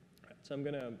right. So I'm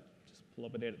gonna just pull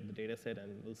up the data set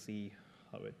and we'll see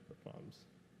how it performs.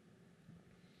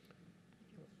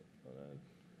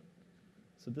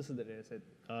 So this is the data set,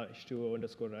 H2O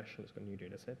underscore rush underscore new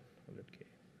data set, 100K.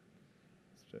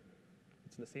 So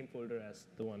it's in the same folder as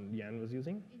the one Yan was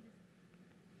using.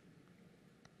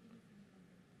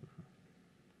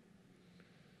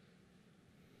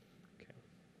 Okay.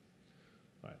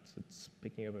 All right, so it's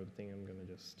picking up everything. I'm going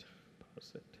to just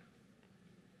parse it.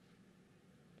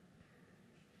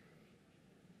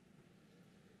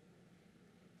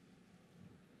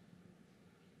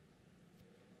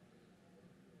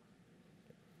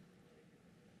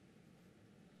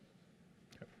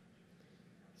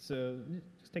 So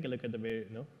just take a look at the way,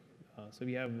 so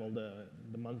we have all the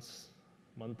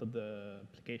month of the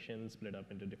application split up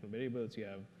into different variables. You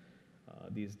have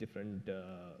these different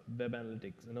web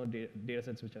analytics, data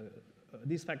sets which are,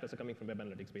 these factors are coming from web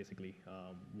analytics basically,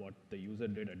 what the user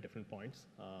did at different points.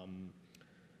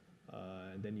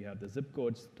 And then you have the zip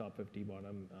codes, top 50,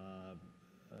 bottom.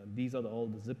 These are all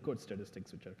the zip code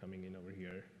statistics which are coming in over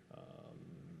here.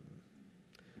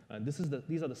 And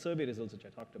these are the survey results which I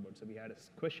talked about. So we had a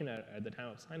questionnaire at the time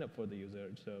of sign up for the user.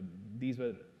 So these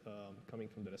were coming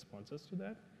from the responses to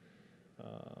that.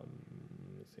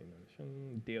 Let's see,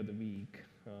 mention day of the week.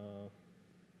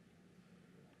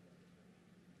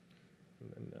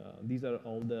 And then, these are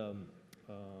all the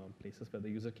places where the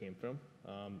user came from.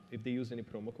 If they used any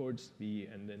promo codes,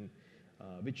 and then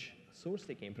which source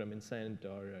they came from, Incent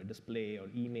or display or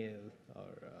email or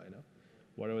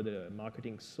whatever the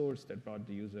marketing source that brought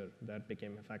the user, that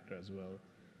became a factor as well.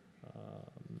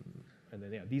 And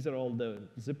then these are all the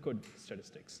zip code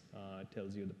statistics. It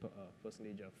tells you the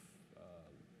percentage of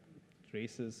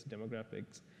races,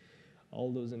 demographics,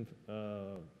 all those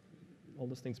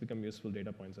things become useful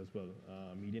data points as well.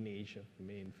 Median age of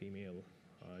male, female,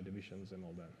 divisions, and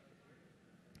all that.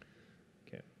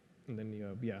 Okay, and then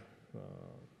you have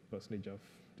percentage of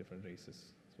different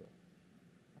races as well.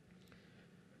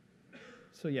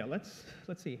 So yeah, let's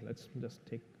see. Let's just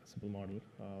take a simple model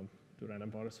to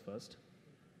random forest first.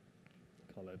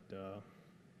 Call it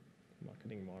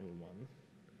marketing model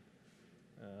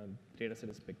 1. Data set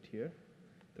is picked here.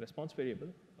 The response variable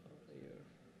here.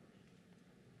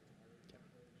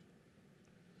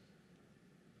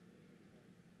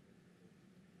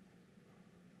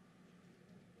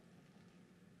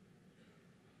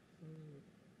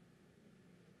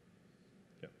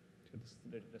 Yeah, so this is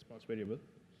the response variable.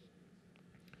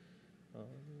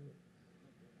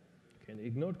 Okay, in the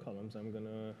ignored columns, I'm going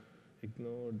to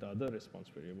ignore the other response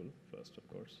variable first, of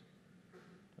course.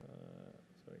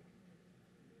 Sorry.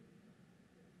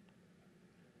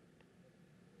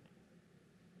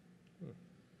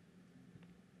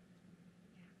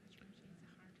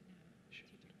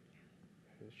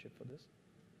 Shift for this?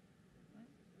 What?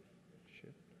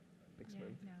 Shift.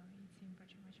 Pixel. No, it's in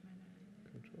virtual machine.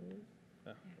 Control.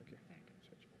 Okay.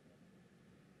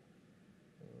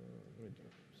 Switch.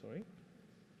 Sorry.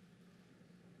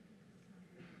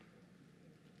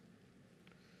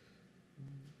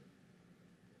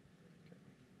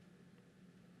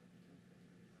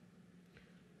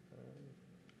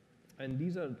 And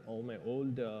these are all my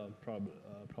old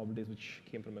probabilities which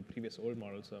came from a previous old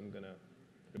model, so I'm going to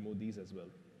remove these as well.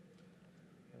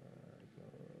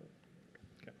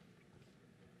 Okay.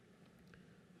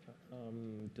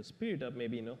 To speed it up,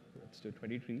 maybe, let's do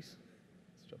 20 trees.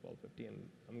 Let's drop all 50, and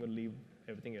I'm going to leave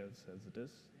everything else as it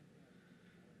is.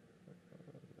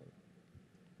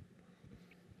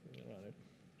 Run it.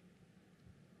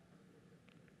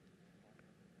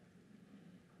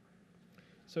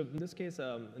 So in this case,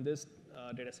 in this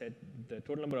data set, the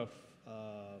total number of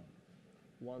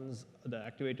ones, the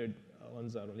activated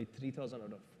ones are only 3,000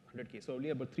 out of 100K. So only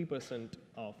about 3%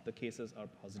 of the cases are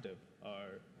positive.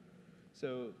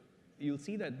 So you'll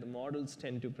see that the models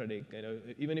tend to predict,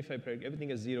 even if I predict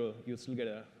everything as 0, you'll still get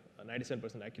a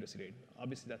 97% accuracy rate.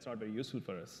 Obviously, that's not very useful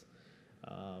for us.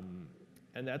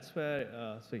 And that's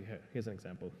where, so here's an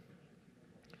example.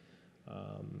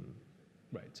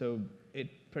 Right, so it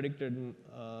predicted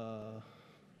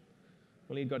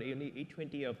only got only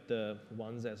 820 of the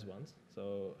ones as ones.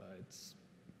 So it's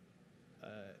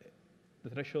the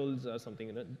thresholds are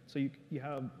something. So you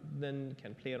then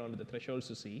can play around with the thresholds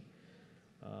to see.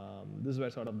 This is where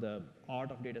sort of the art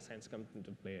of data science comes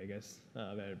into play, I guess,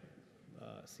 where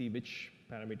see which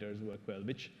parameters work well,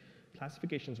 which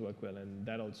classifications work well, and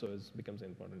that also becomes an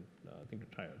important thing to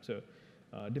try out. So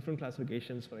different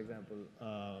classifications, for example,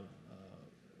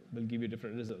 will give you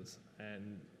different results,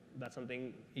 and that's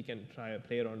something you can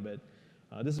play around with.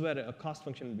 This is where a cost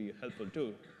function will be helpful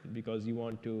too, because you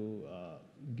want to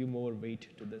give more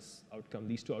weight to this outcome,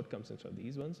 these two outcomes instead of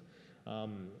these ones.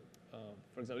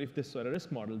 For example, if this were a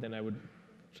risk model, then I would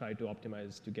try to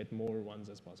optimize to get more ones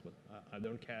as possible. I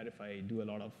don't care if I do a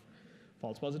lot of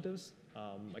false positives.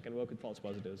 I can work with false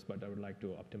positives, but I would like to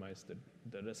optimize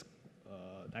the risk,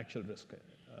 the actual risk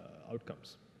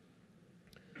outcomes.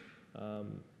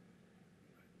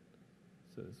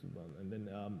 So this is one, and then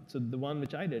so the one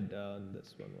which I did,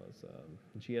 this one was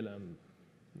GLM.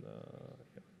 Yeah.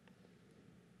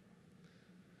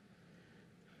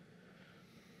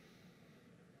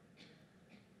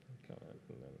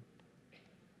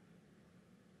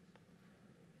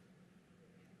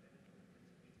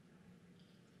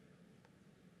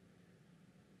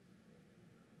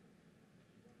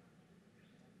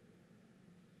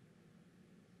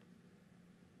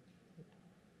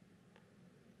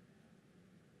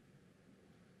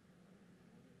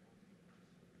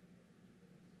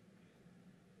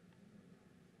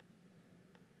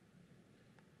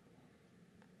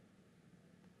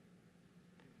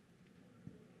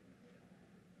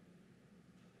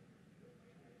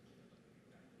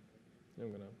 And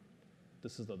then I'm gonna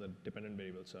this is the dependent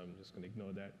variable, so I'm just going to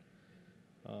ignore that.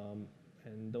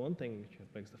 And the one thing which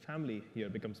affects the family here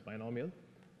becomes binomial,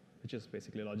 which is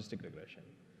basically a logistic regression.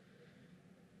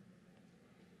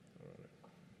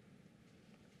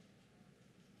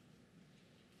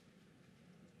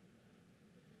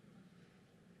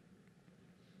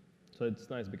 So it's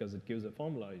nice because it gives a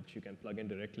formula which you can plug in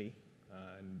directly.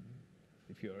 And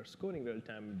if you're scoring real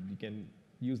time, you can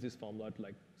use this formula to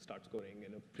like start scoring,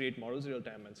 create models real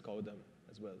time and score them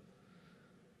as well.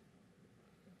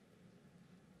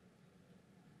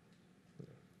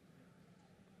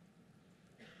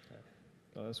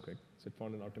 Oh, that's great. So it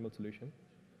found an optimal solution.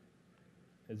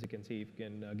 As you can see, you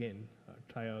can again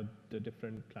try out the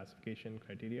different classification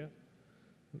criteria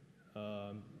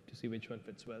to see which one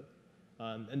fits well.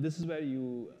 And this is where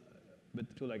you, with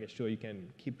a tool like H2O, you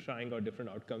can keep trying out different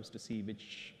outcomes to see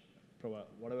which,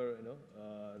 whatever,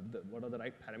 what are the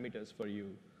right parameters for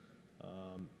you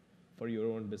for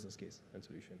your own business case and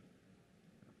solution.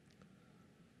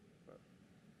 So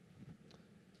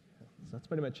that's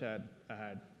pretty much it I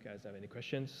had. Guys, have any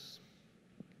questions?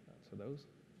 So those.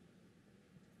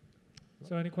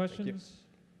 So any questions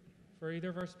for either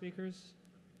of our speakers?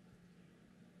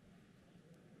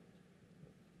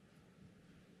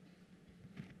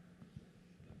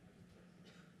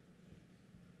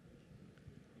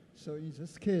 So in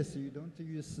this case, you don't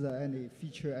use any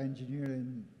feature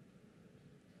engineering.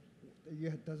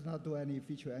 You does not do any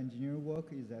feature engineering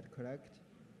work. Is that correct?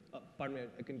 Pardon me,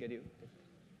 I couldn't get you.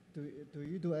 Do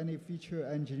you do any feature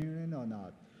engineering or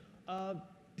not?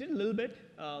 Did a little bit.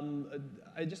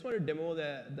 I just want to demo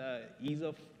the ease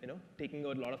of taking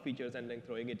out a lot of features and then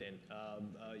throwing it in.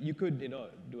 You could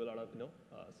do a lot of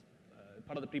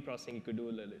part of the pre-processing. You could do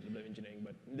a little bit of engineering,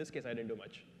 but in this case, I didn't do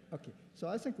much. Okay, so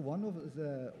I think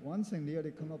one thing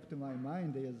really come up to my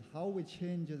mind is how we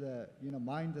change the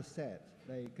mindset.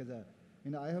 Like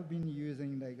I have been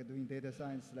using doing data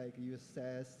science, use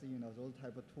SAS, those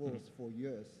type of tools for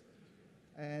years.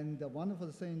 And one of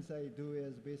the things I do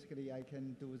is basically I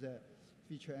can do the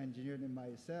feature engineering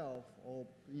myself, or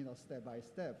step by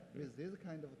step. With these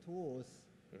kind of tools,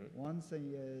 one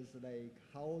thing is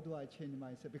how do I change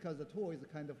myself, because the tool is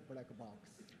kind of black box,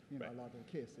 Right. a lot of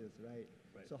cases, right?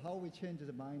 Right. So how we change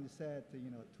the mindset,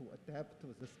 to adapt to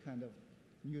this kind of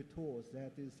new tools,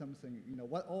 that is something,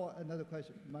 or another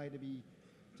question might be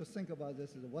to think about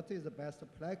this is what is the best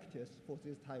practice for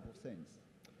this type of things?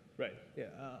 Right. Yeah.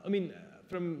 I mean,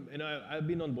 from I've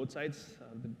been on both sides,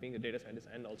 being a data scientist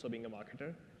and also being a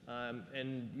marketer.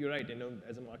 And you're right.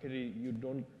 As a marketer, you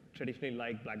don't traditionally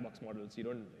like black box models. You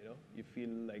don't. You feel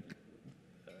like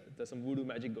there's some voodoo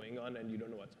magic going on, and you don't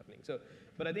know what's happening. So,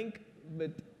 but I think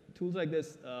with tools like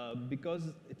this,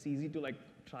 because it's easy to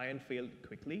try and fail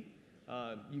quickly,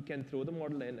 you can throw the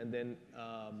model in and then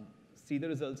see the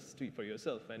results for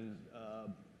yourself. And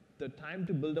the time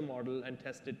to build a model and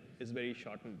test it is very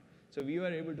shortened. So we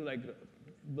were able to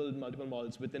build multiple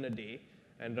models within a day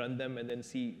and run them and then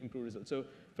see improved results. So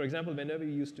for example, whenever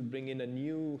we used to bring in a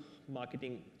new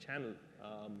marketing channel,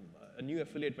 a new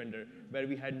affiliate vendor where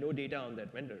we had no data on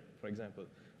that vendor, for example,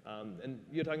 and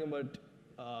you're talking about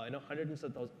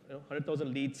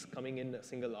 100,000 leads coming in a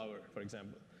single hour, for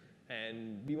example.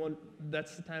 And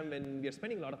that's the time when we are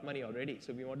spending a lot of money already.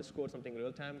 So we want to score something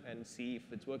real time and see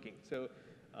if it's working. So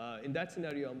in that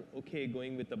scenario, I'm okay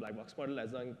going with the black box model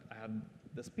as long as I have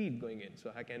the speed going in.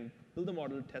 So I can build the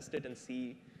model, test it, and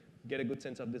get a good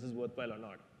sense of this is worthwhile or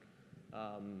not.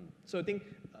 So I think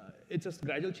it's a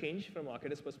gradual change from a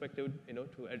marketer's perspective,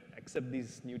 to accept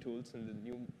these new tools and the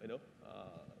new,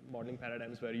 modeling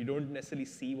paradigms where you don't necessarily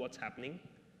see what's happening.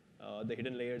 The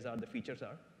hidden layers are, the features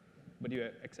are, but you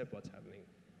accept what's happening.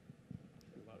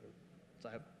 So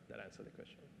I hope that answered the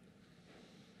question.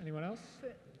 Anyone else?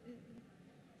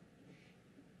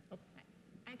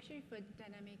 Actually, for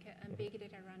dynamic and big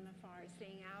data run farms,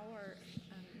 in our,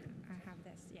 I have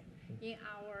this, yeah. In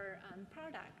our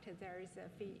product, there is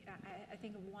I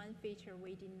think one feature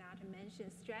we did not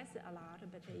mention, stress a lot,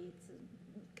 but it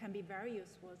can be very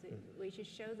useful, which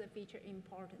shows the feature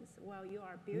importance while you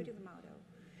are building the model.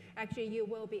 Actually, you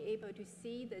will be able to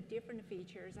see the different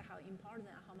features, how important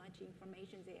and how much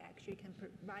information they actually can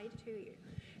provide to you.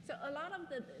 So a lot of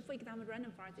the, for example,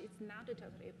 random forest, it's not a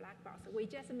totally a black box. We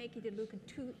just make it look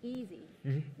too easy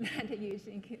that you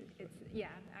think it's,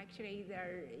 actually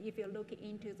there, if you look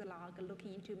into the log,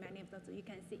 looking into many of those, you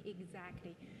can see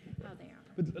exactly how they are.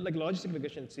 With logistic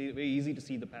regression, it's very easy to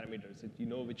see the parameters. You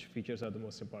know which features are the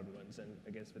most important ones. And I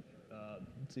guess with,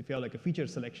 so if you have a feature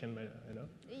selection,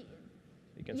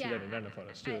 you can see that in random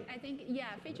forest too. I think,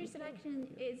 feature selection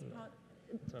is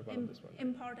It's not part of this one.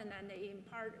 important and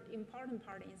important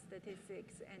part in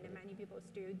statistics, and many people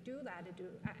still do that.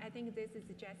 I think this is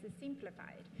just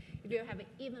simplified. If you have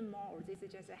even more, this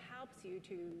just helps you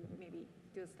to maybe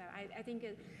do stuff. I think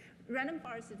random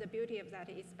forest, the beauty of that,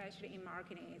 especially in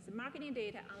marketing, is marketing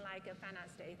data, unlike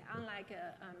finance data, unlike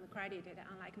credit data,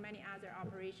 unlike many other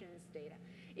operations data,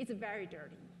 it's very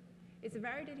dirty. It's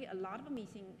very dirty, a lot of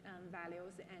missing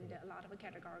values and a lot of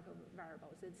categorical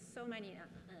variables. It's so many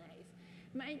NAs.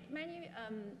 Many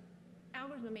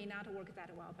algorithms may not work that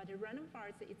well, but the random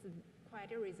forest is quite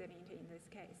resilient in this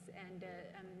case. And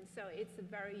so it's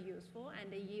very useful,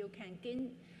 and you can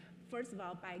gain, first of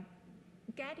all, by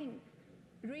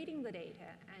reading the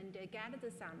data and get the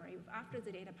summary. After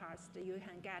the data parsed, you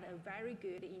can get a very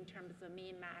good in terms of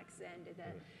mean, max, and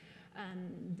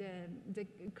the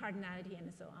cardinality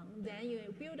and so on. Then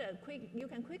you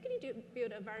can quickly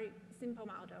build a very simple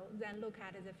model, then look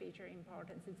at the feature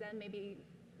importance, then maybe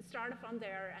start from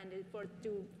there and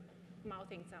do more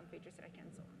things on feature selection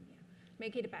and so on. Yeah.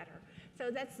 Make it better. So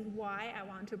that's why I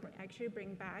want to actually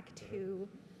bring back to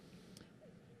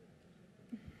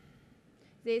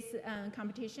this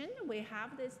competition. We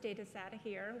have this data set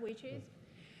here, which is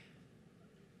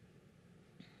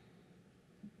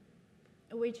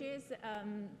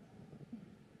am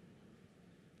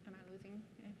I losing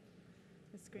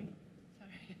the screen?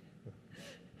 Sorry.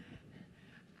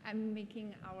 I'm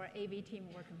making our AV team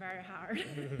work very hard.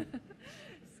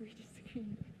 Switch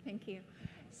screen. Thank you.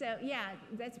 So yeah,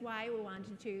 that's why we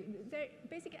wanted to,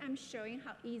 basically I'm showing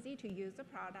how easy to use the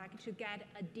product to get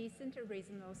a decent,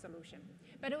 reasonable solution.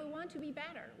 But we want to be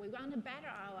better. We want a better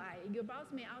ROI. Your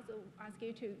boss may also ask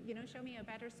you to, show me a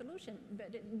better solution.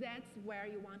 But that's where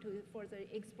you want to further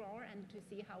explore and to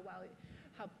see how well,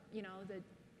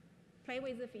 play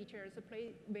with the features,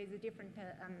 play with the different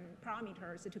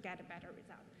parameters to get a better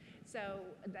result. So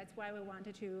that's why we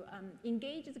wanted to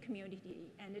engage the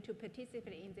community and to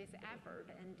participate in this effort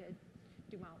and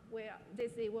do well.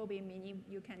 This will be mini.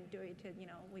 You can do it.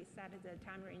 We set the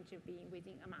time range to be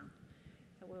within a month.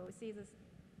 So we will see the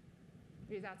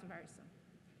results very soon.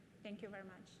 Thank you very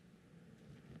much.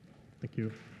 Thank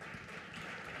you.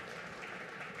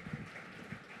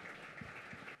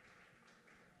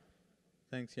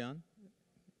 Thanks, Jan.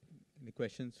 Any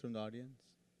questions from the audience?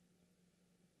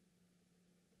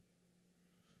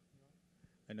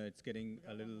 I know it's getting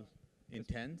a little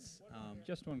intense.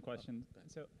 Just one question.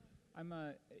 So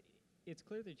it's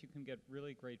clear that you can get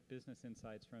really great business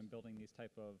insights from building these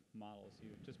type of models.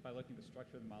 Just by looking at the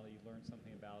structure of the model, you learn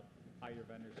something about how your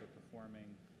vendors are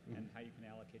performing and how you can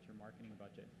allocate your marketing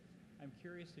budget. I'm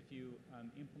curious if you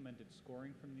implemented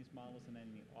scoring from these models in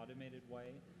any automated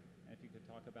way, and if you could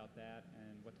talk about that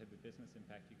and what type of business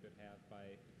impact you could have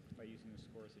by using the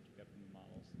scores that you get from the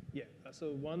models. Yeah,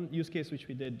 so one use case which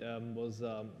we did was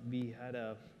we had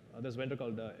there's a vendor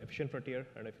called Efficient Frontier.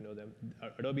 I don't know if you know them.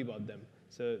 Adobe bought them.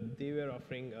 So they were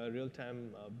offering a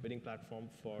real-time bidding platform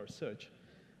for search,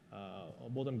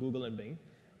 both on Google and Bing.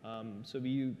 So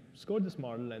we scored this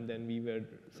model, and then we were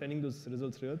sending those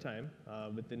results real-time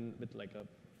with like a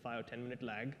 5 or 10 minute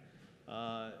lag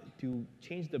to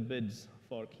change the bids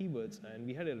for keywords. And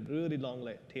we had a really long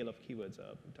tail of keywords.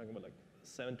 We're talking about like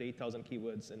 7,000 to 8,000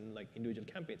 keywords in like individual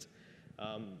campaigns.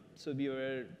 So we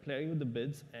were playing with the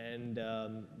bids, and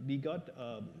we got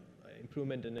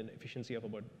improvement in an efficiency of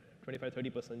about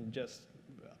 25–30% just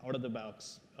out of the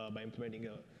box by implementing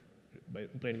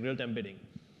real-time bidding.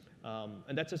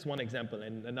 And that's just one example.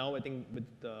 And now I think with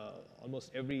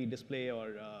almost every display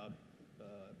or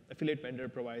affiliate vendor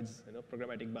provides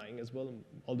programmatic buying as well,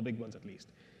 all the big ones at least.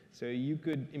 So you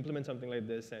could implement something like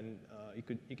this, and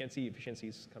you can see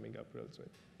efficiencies coming up real soon.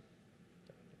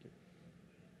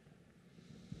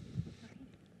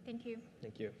 Thank you.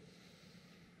 Thank you.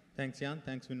 Thanks, Jan.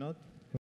 Thanks, Vinod.